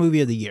biggest movie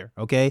of the year.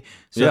 Okay,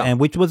 so Yeah. and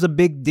which was a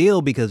big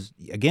deal because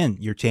again,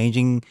 you're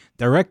changing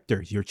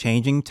directors, you're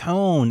changing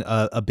tone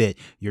a bit,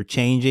 you're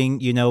changing,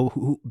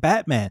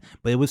 Batman,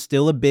 but it was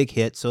still a big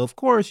hit. So of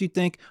course you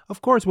think,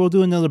 of course we'll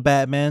do another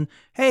Batman.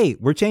 Hey,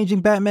 we're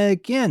changing Batman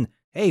again.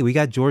 Hey, we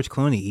got George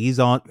Clooney. He's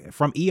on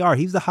from ER.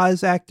 He's the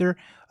highest actor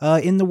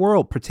in the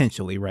world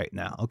potentially right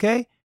now.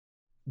 Okay,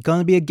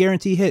 gonna be a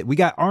guaranteed hit. We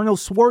got Arnold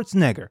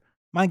Schwarzenegger.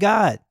 My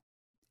God,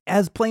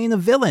 as playing a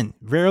villain,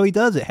 rarely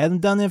does it.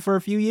 Hasn't done it for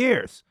a few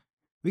years.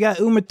 We got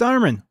Uma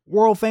Thurman,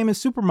 world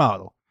famous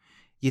supermodel.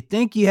 You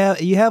think you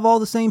have all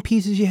the same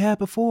pieces you had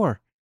before,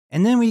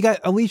 and then we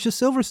got Alicia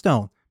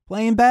Silverstone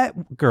playing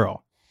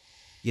Batgirl.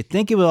 You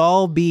think it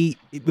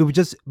would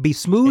just be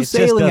smooth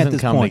sailing at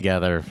this point.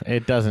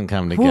 It doesn't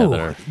come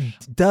together.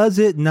 Does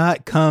it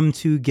not come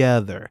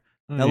together?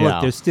 Now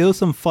look, there's still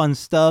some fun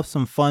stuff,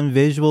 some fun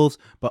visuals,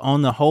 but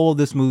on the whole,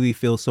 this movie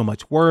feels so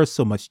much worse,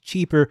 so much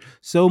cheaper,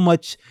 so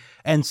much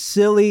and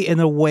silly in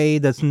a way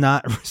that's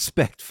not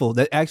respectful,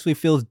 that actually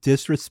feels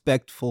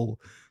disrespectful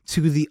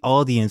to the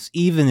audience,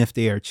 even if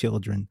they are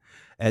children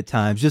at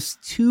times.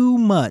 Just too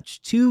much,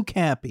 too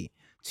campy,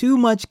 too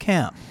much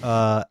camp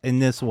in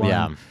this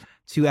one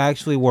to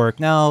actually work.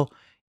 Now,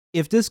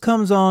 if this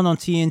comes on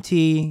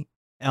TNT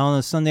on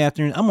a Sunday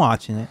afternoon, I'm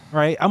watching it,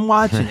 right? I'm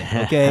watching it,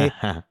 okay?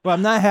 But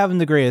I'm not having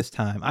the greatest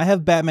time. I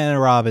have Batman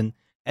and Robin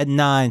at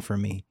 9 for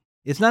me.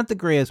 It's not the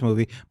greatest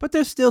movie, but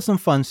there's still some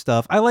fun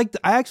stuff. I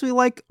actually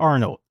like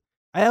Arnold.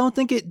 I don't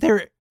think there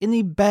are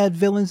any bad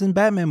villains in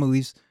Batman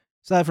movies,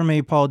 aside from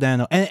maybe Paul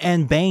Dano.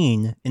 And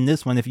Bane in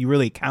this one, if you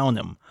really count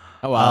him.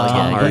 Oh,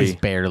 well, he's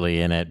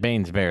barely in it.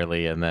 Bane's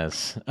barely in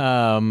this.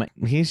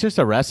 He's just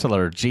a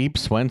wrestler, Jeep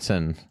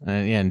Swenson,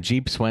 and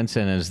Jeep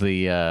Swenson is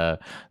the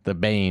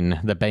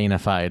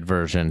Bane-ified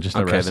version, just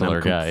a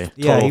wrestler guy.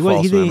 Yeah,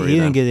 he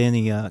didn't get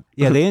any. They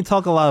didn't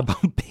talk a lot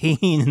about Bane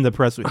in the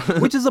press release,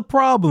 which is a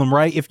problem,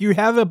 right? If you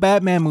have a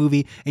Batman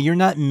movie and you're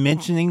not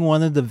mentioning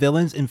one of the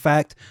villains, in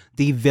fact,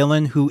 the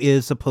villain who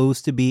is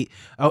supposed to be,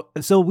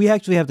 so we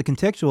actually have to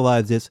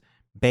contextualize this.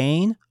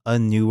 Bane, a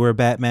newer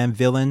Batman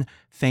villain,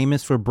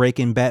 famous for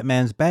breaking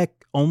Batman's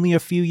back only a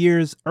few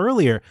years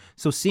earlier.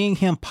 So seeing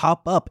him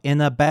pop up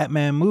in a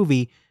Batman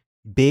movie,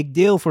 big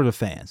deal for the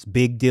fans.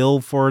 Big deal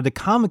for the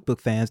comic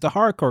book fans, the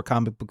hardcore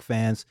comic book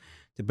fans.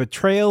 The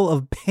portrayal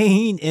of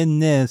Bane in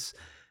this,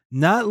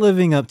 not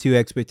living up to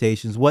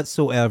expectations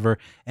whatsoever.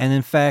 And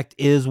in fact,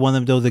 is one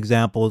of those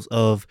examples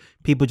of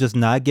people just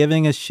not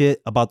giving a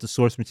shit about the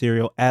source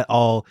material at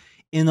all,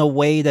 in a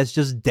way that's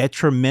just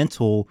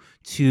detrimental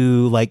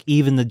to like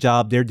even the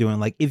job they're doing.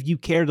 Like if you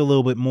cared a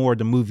little bit more,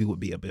 the movie would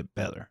be a bit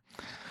better.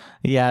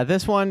 Yeah,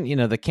 this one,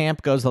 the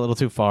camp goes a little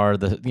too far.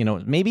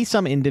 Maybe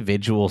some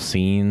individual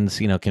scenes,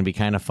 can be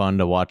kind of fun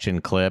to watch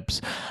in clips.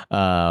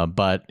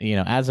 But,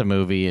 as a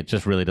movie, it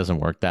just really doesn't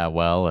work that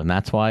well. And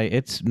that's why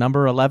it's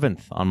number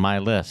 11th on my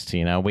list.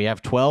 We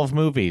have 12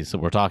 movies that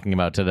we're talking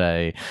about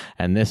today,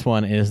 and this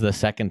one is the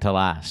second to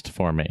last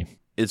for me.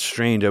 It's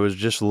strange. I was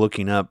just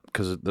looking up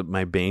because of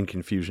my Bane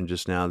confusion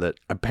just now that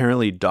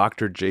apparently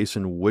Dr.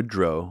 Jason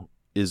Woodrow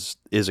is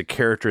a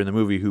character in the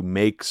movie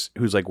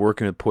who's like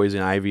working with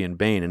Poison Ivy and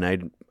Bane, and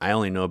I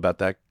only know about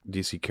that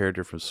DC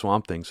character from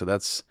Swamp Thing, so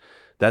that's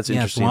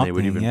interesting. Swamp they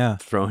would even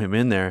throw him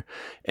in there.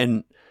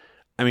 And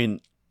I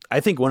mean, I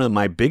think one of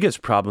my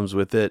biggest problems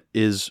with it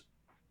is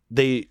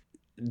they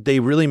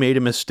really made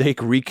a mistake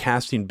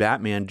recasting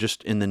Batman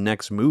just in the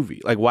next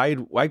movie. Like why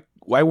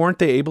weren't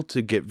they able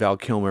to get Val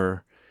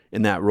Kilmer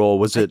in that role.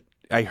 Was it?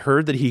 I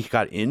heard that he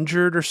got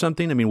injured or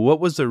something. I mean, what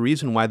was the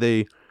reason why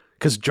they?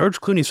 Because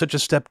George Clooney's such a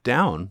step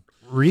down.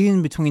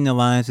 Reading between the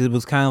lines, it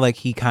was kind of like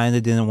he kind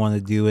of didn't want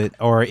to do it,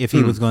 or if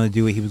he was going to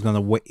do it, he was going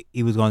to wait.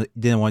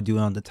 Didn't want to do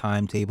it on the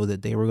timetable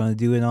that they were going to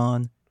do it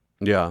on.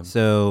 Yeah.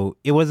 So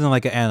it wasn't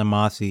like an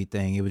animosity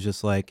thing. It was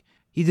just like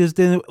he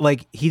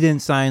didn't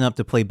sign up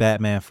to play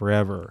Batman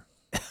forever,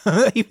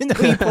 even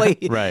though he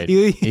played right.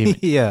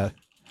 Yeah.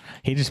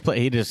 He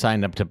just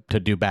signed up to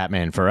do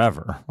Batman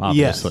forever.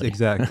 Obviously. Yes,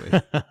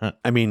 exactly.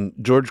 I mean,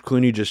 George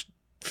Clooney just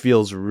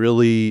feels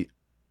really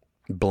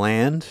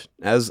bland.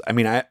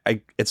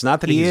 It's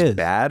not that he's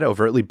bad,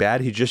 overtly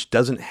bad. He just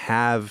doesn't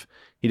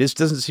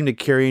seem to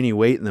carry any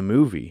weight in the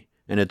movie.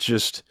 And it's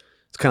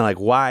kind of like,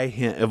 why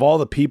him? Of all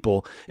the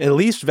people, at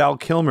least Val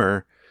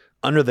Kilmer,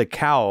 under the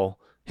cowl,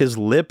 his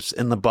lips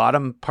and the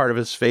bottom part of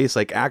his face,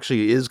 like,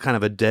 actually is kind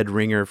of a dead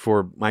ringer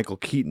for Michael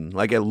Keaton.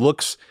 Like, it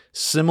looks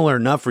similar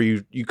enough where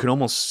you can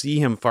almost see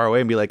him far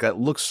away and be like, that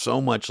looks so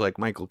much like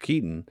Michael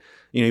Keaton.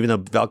 You know, even though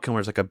Val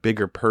Kilmer's like a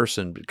bigger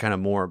person, but kind of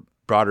more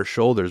broader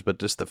shoulders, but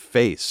just the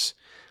face.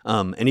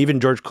 And even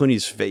George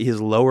Clooney's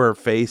his lower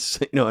face,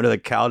 under the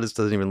cowl just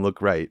doesn't even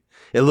look right.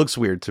 It looks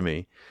weird to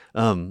me.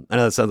 I know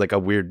that sounds like a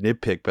weird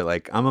nitpick, but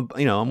like I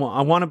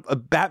want a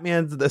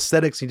Batman's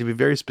aesthetics need to be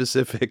very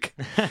specific.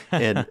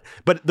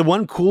 But the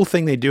one cool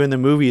thing they do in the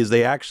movie is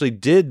they actually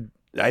did,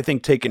 I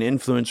think, take an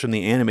influence from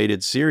the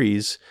animated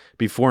series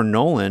before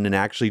Nolan, and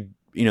actually,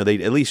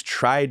 they at least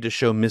tried to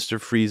show Mr.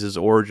 Freeze's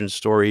origin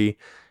story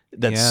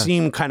that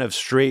seemed kind of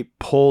straight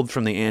pulled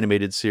from the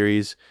animated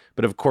series.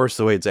 But of course,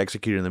 the way it's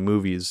executed in the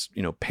movie is,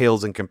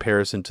 pales in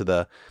comparison to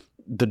the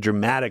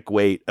dramatic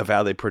weight of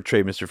how they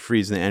portray Mr.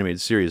 Freeze in the animated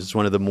series. It's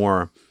one of the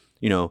more,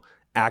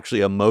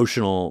 actually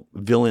emotional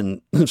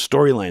villain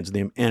storylines in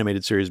the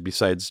animated series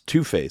besides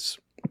Two-Face.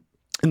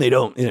 And they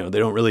don't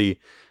really,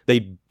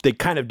 they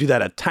kind of do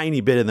that a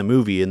tiny bit in the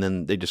movie, and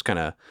then they just kind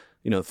of,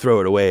 throw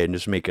it away and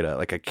just make it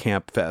like a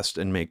camp fest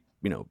and make,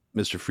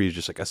 Mr. Freeze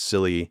just like a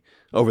silly,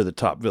 over the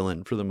top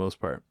villain for the most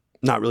part.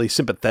 Not really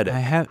sympathetic.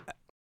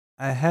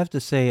 I have to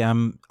say,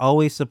 I'm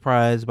always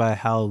surprised by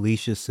how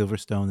Alicia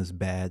Silverstone is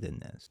bad in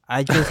this.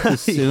 I just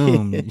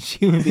assumed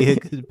she would be a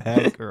good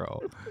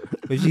Batgirl,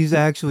 but she's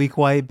actually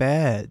quite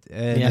bad.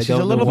 And she's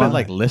a little bit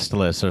like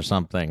listless or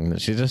something.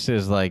 She just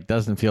is like,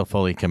 doesn't feel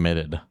fully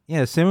committed.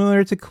 Yeah,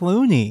 similar to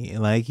Clooney.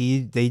 Like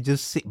they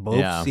just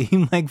both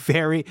seem like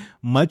very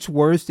much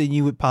worse than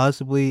you would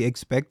possibly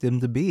expect them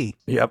to be.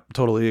 Yep,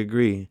 totally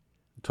agree.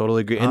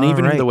 And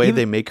even the way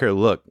they make her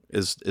look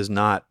is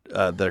not,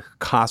 the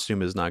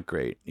costume is not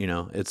great.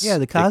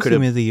 The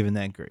costume isn't even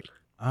that great.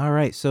 All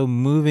right, so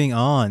moving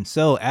on.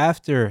 So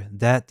after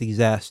that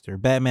disaster,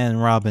 Batman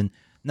and Robin,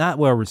 not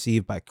well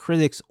received by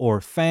critics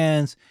or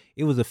fans.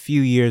 It was a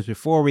few years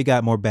before we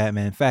got more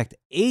Batman. In fact,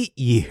 8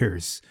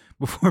 years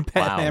before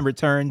Batman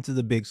returned to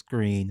the big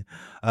screen.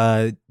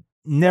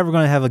 Never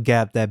going to have a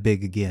gap that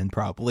big again,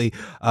 probably.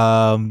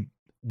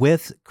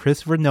 With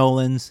Christopher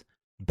Nolan's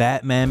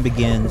Batman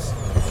Begins.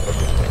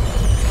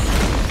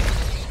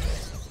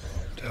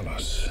 Tell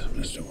us,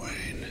 Mr.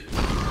 Wayne.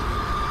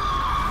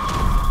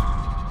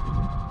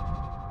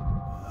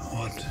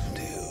 What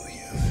do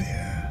you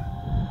fear?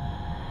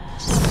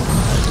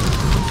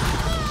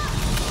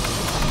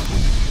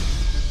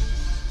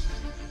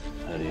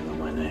 How do you know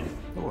my name?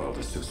 The world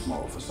is too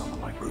small for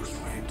someone like Bruce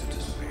Wayne to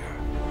disappear.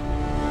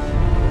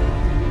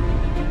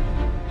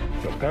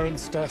 Your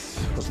parents'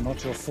 death was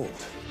not your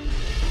fault.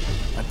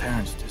 My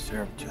parents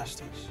deserve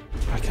justice.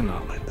 I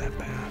cannot let that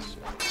pass.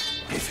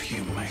 If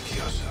you make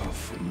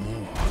yourself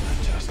more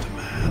than just a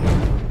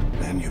man,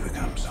 then you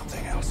become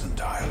something else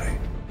entirely.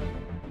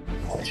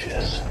 Which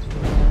is?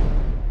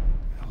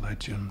 A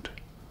legend,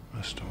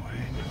 Mr.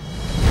 Wayne.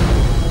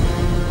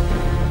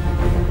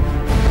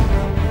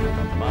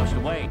 Master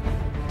Wayne,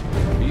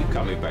 are you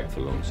coming back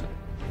for long, sir?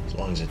 As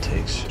long as it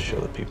takes to show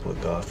the people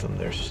of Gotham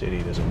their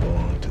city doesn't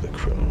belong to the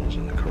criminals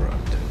and the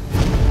corrupt.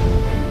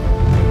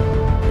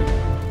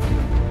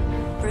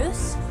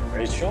 Bruce?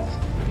 Rachel?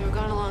 You were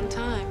gone a long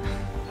time.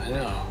 I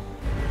know.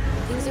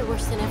 Things are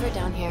worse than ever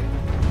down here.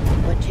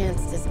 What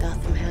chance does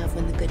Gotham have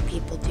when the good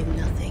people do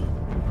nothing?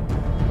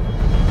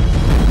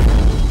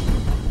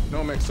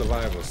 Nomex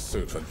survival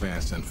suit for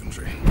advanced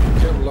infantry.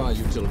 Kevlar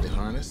utility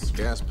harness,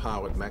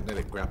 gas-powered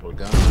magnetic grapple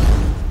gun.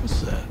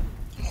 What's that?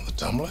 Oh, the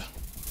tumbler?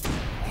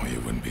 Oh, you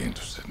wouldn't be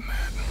interested in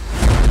that.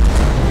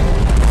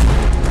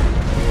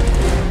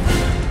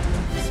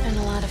 I spent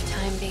a lot of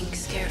time being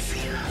scared for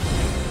you.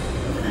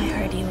 I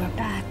heard you were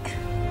back.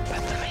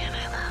 But the man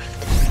I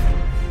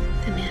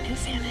loved, the man who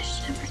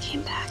vanished, never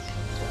came back.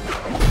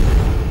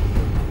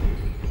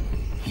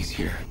 He's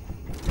here.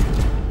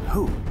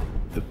 Who?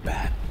 The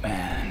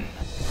Batman.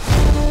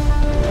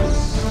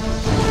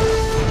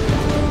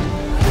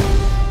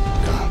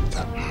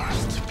 Gotham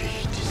must be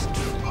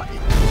destroyed.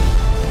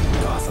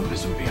 Gotham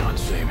isn't beyond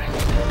saving.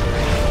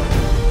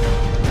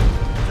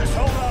 Just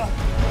hold on.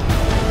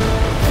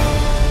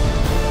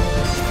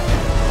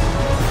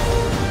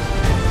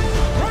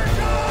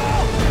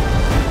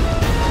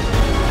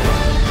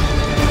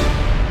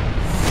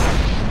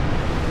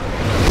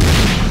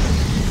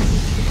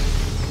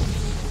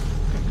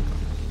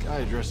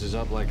 Guy dresses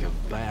up like a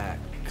bat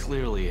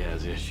clearly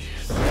has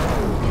issues.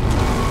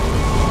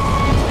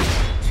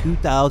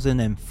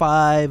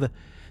 2005.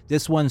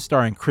 This one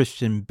starring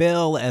Christian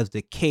Bale as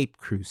the Caped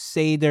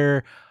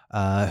Crusader.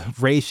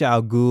 Ra's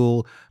al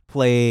Ghul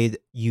played,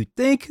 you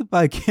think,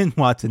 by Ken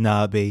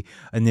Watanabe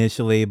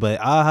initially,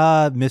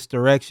 but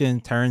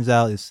misdirection. Turns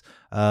out it's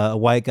a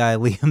white guy,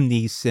 Liam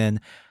Neeson.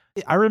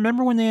 I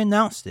remember when they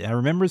announced it. I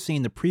remember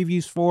seeing the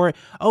previews for it.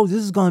 Oh, this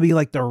is going to be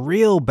like the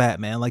real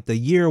Batman, like the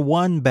year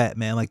one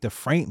Batman, like the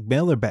Frank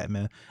Miller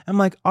Batman. I'm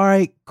like, all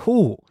right,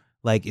 cool.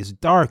 Like, it's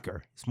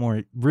darker. It's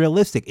more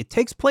realistic. It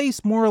takes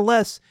place more or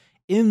less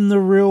in the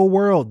real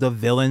world. The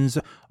villains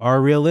are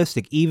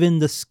realistic. Even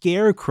the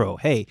Scarecrow,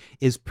 hey,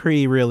 is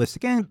pretty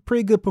realistic and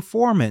pretty good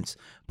performance.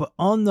 But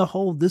on the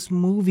whole, this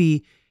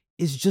movie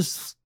is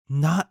just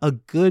not a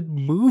good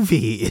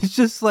movie. It's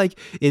just like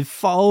it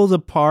falls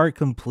apart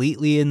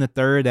completely in the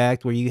third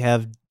act, where you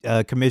have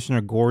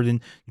Commissioner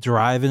Gordon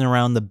driving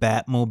around the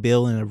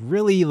Batmobile in a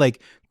really like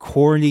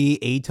corny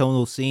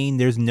atonal scene.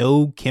 There's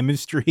no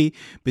chemistry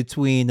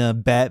between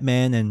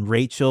Batman and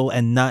Rachel,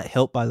 and not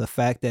helped by the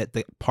fact that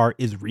the part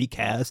is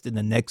recast in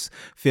the next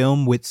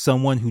film with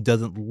someone who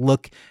doesn't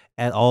look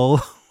at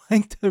all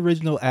like the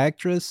original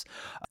actress.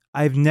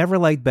 I've never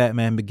liked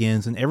Batman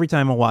Begins, and every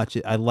time I watch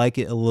it, I like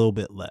it a little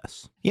bit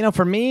less. You know,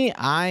 for me,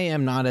 I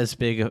am not as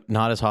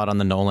hot on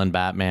the Nolan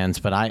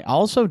Batmans, but I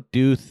also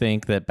do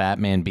think that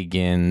Batman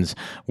Begins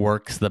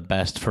works the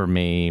best for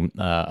me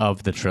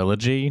of the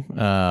trilogy.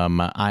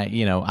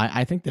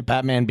 I think that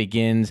Batman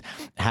Begins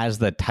has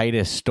the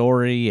tightest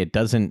story. It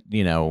doesn't,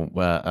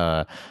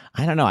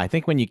 I don't know. I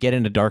think when you get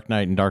into Dark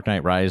Knight and Dark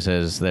Knight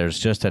Rises, there's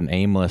just an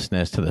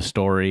aimlessness to the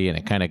story, and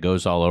it kind of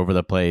goes all over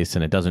the place,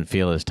 and it doesn't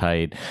feel as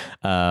tight.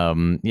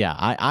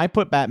 I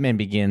put Batman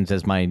Begins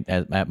as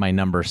at my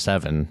number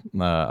 7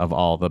 of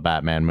all the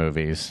Batman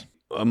movies.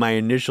 My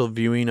initial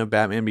viewing of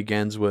Batman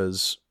Begins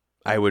was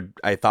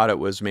I thought it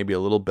was maybe a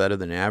little better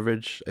than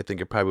average. I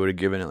think I probably would have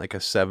given it like a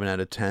 7 out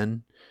of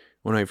 10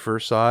 when I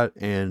first saw it,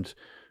 and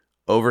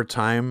over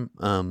time,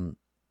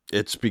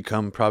 it's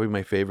become probably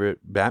my favorite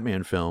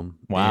Batman film.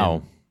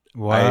 Wow.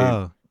 And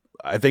wow.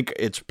 I think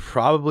it's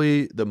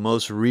probably the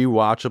most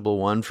rewatchable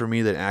one for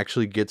me that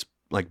actually gets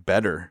like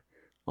better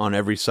on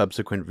every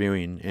subsequent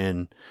viewing.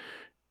 And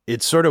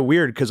it's sort of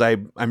weird because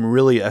I'm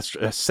really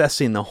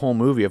assessing the whole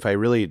movie. If I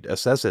really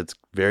assess it, it's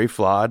very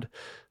flawed.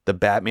 The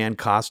Batman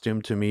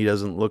costume to me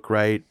doesn't look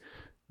right.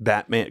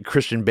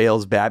 Christian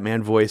Bale's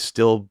Batman voice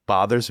still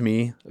bothers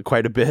me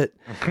quite a bit.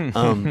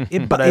 It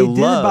didn't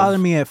bother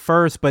me at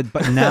first, but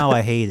now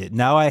I hate it.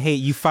 Now I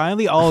hate you.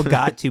 Finally, all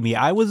got to me.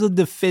 I was a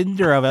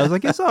defender of it. I was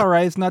like, it's all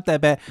right. It's not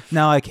that bad.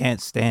 Now I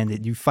can't stand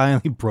it. You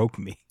finally broke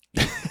me.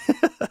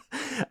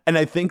 And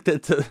I think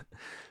that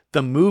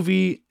the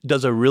movie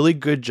does a really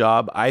good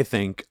job, I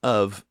think,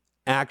 of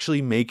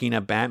actually making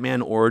a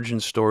Batman origin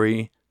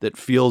story that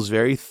feels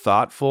very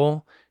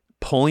thoughtful,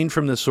 pulling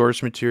from the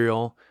source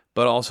material,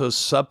 but also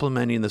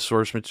supplementing the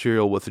source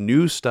material with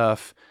new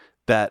stuff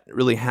that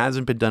really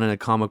hasn't been done in a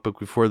comic book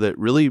before that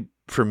really,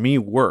 for me,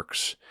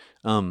 works.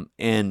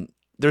 And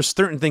there's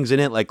certain things in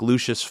it, like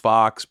Lucius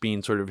Fox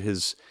being sort of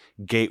his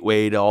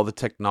gateway to all the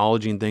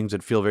technology and things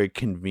that feel very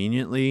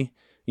conveniently,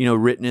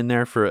 written in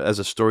there as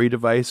a story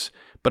device.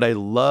 But I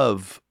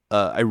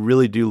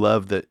really do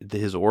love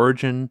his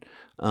origin.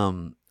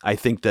 I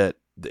think that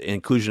the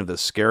inclusion of the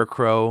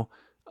Scarecrow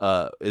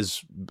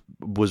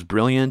was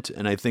brilliant,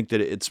 and I think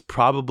that it's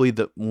probably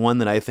the one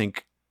that I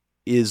think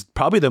is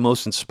probably the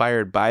most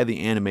inspired by the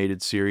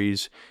animated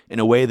series in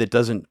a way that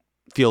doesn't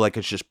feel like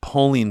it's just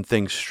pulling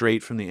things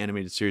straight from the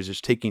animated series.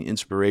 It's taking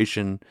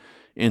inspiration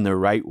in the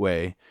right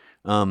way.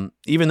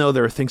 Even though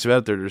there are things about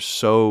it that are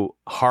so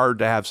hard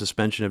to have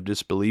suspension of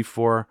disbelief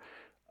for,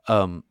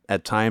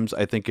 at times,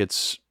 I think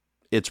it's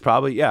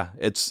probably,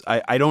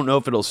 I don't know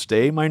if it'll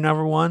stay my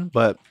number 1,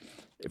 but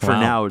for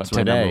now, it's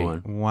my number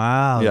 1.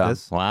 Wow. Yeah.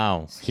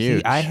 Wow. Huge.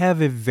 See, I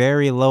have it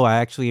very low. I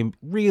actually am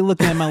really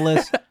looking at my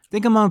list. I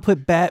think I'm going to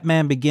put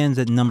Batman Begins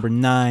at number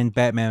 9,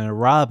 Batman and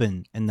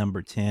Robin at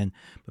number 10.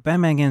 But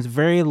Batman Begins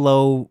very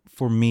low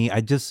for me.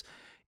 I just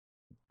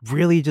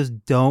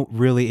don't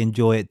really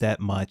enjoy it that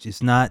much.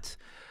 It's not,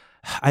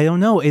 I don't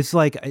know. It's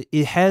like,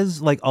 it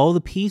has like all the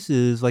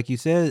pieces, like you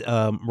said,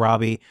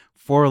 Robbie,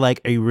 for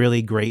like a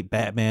really great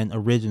Batman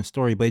origin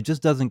story, but it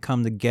just doesn't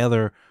come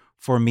together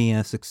for me in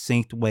a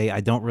succinct way.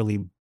 I don't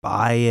really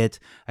buy it.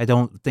 I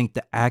don't think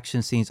the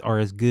action scenes are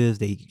as good as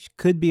they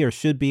could be or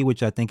should be,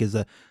 which I think is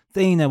a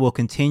thing that will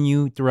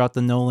continue throughout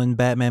the Nolan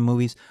Batman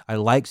movies. I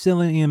like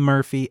Cillian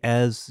Murphy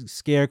as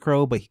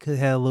Scarecrow, but he could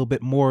have a little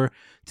bit more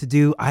to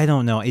do. I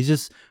don't know. It's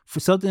just for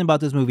something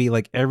about this movie,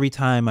 like every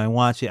time I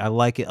watch it, I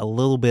like it a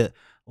little bit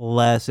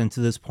less. And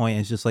to this point,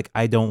 it's just like,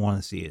 I don't want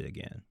to see it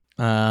again.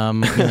 I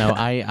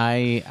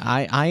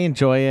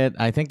enjoy it.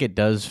 I think it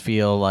does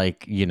feel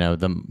like,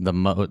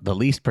 the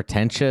least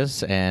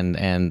pretentious and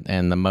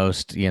the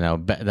most,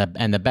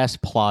 and the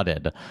best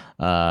plotted,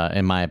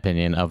 in my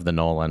opinion, of the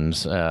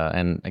Nolans.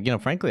 And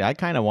frankly, I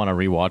kind of want to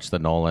rewatch the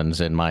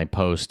Nolans in my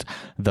post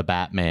the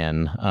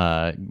Batman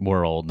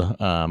world,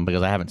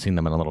 because I haven't seen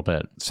them in a little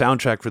bit.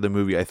 Soundtrack for the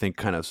movie, I think,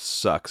 kind of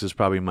sucks. Is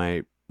probably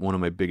one of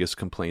my biggest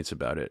complaints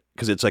about it,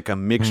 because it's like a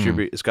mixture.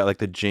 It's got like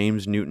the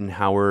James Newton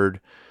Howard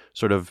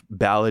sort of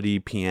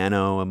ballady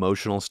piano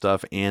emotional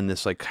stuff, and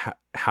this like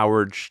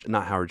Hans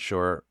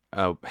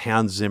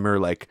Zimmer,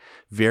 like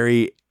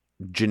very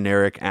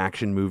generic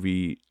action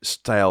movie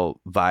style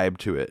vibe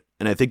to it.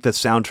 And I think the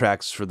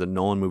soundtracks for the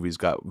Nolan movies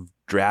got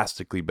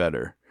drastically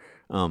better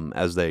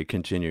as they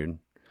continued.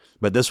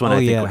 But this one,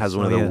 I think, has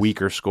one of the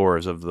weaker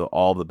scores of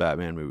all the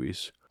Batman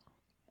movies.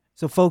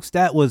 So, folks,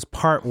 that was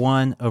part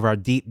 1 of our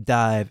deep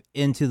dive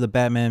into the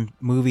Batman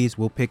movies.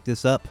 We'll pick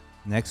this up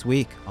next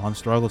week on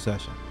Struggle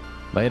Session.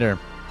 Later.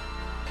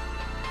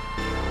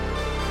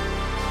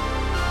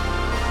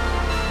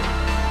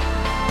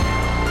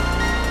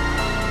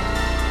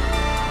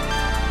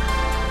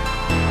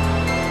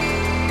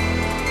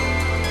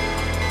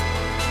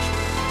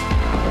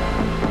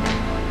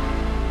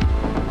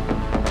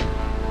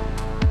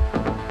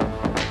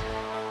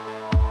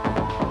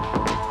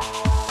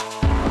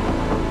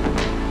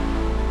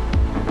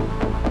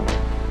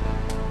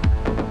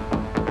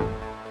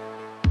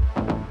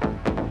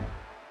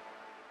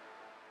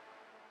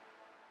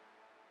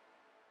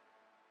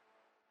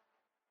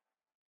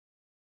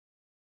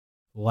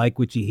 Like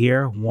what you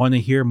hear? Want to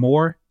hear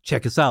more?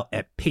 Check us out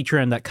at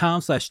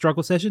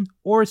patreon.com/struggle session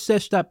or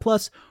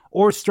sesh.plus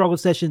or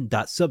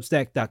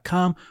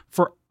strugglesession.substack.com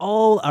for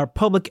all our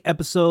public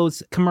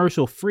episodes,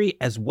 commercial free,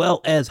 as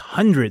well as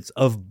hundreds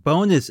of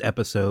bonus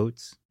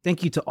episodes.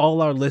 Thank you to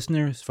all our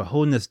listeners for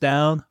holding us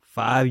down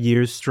 5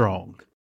 years strong.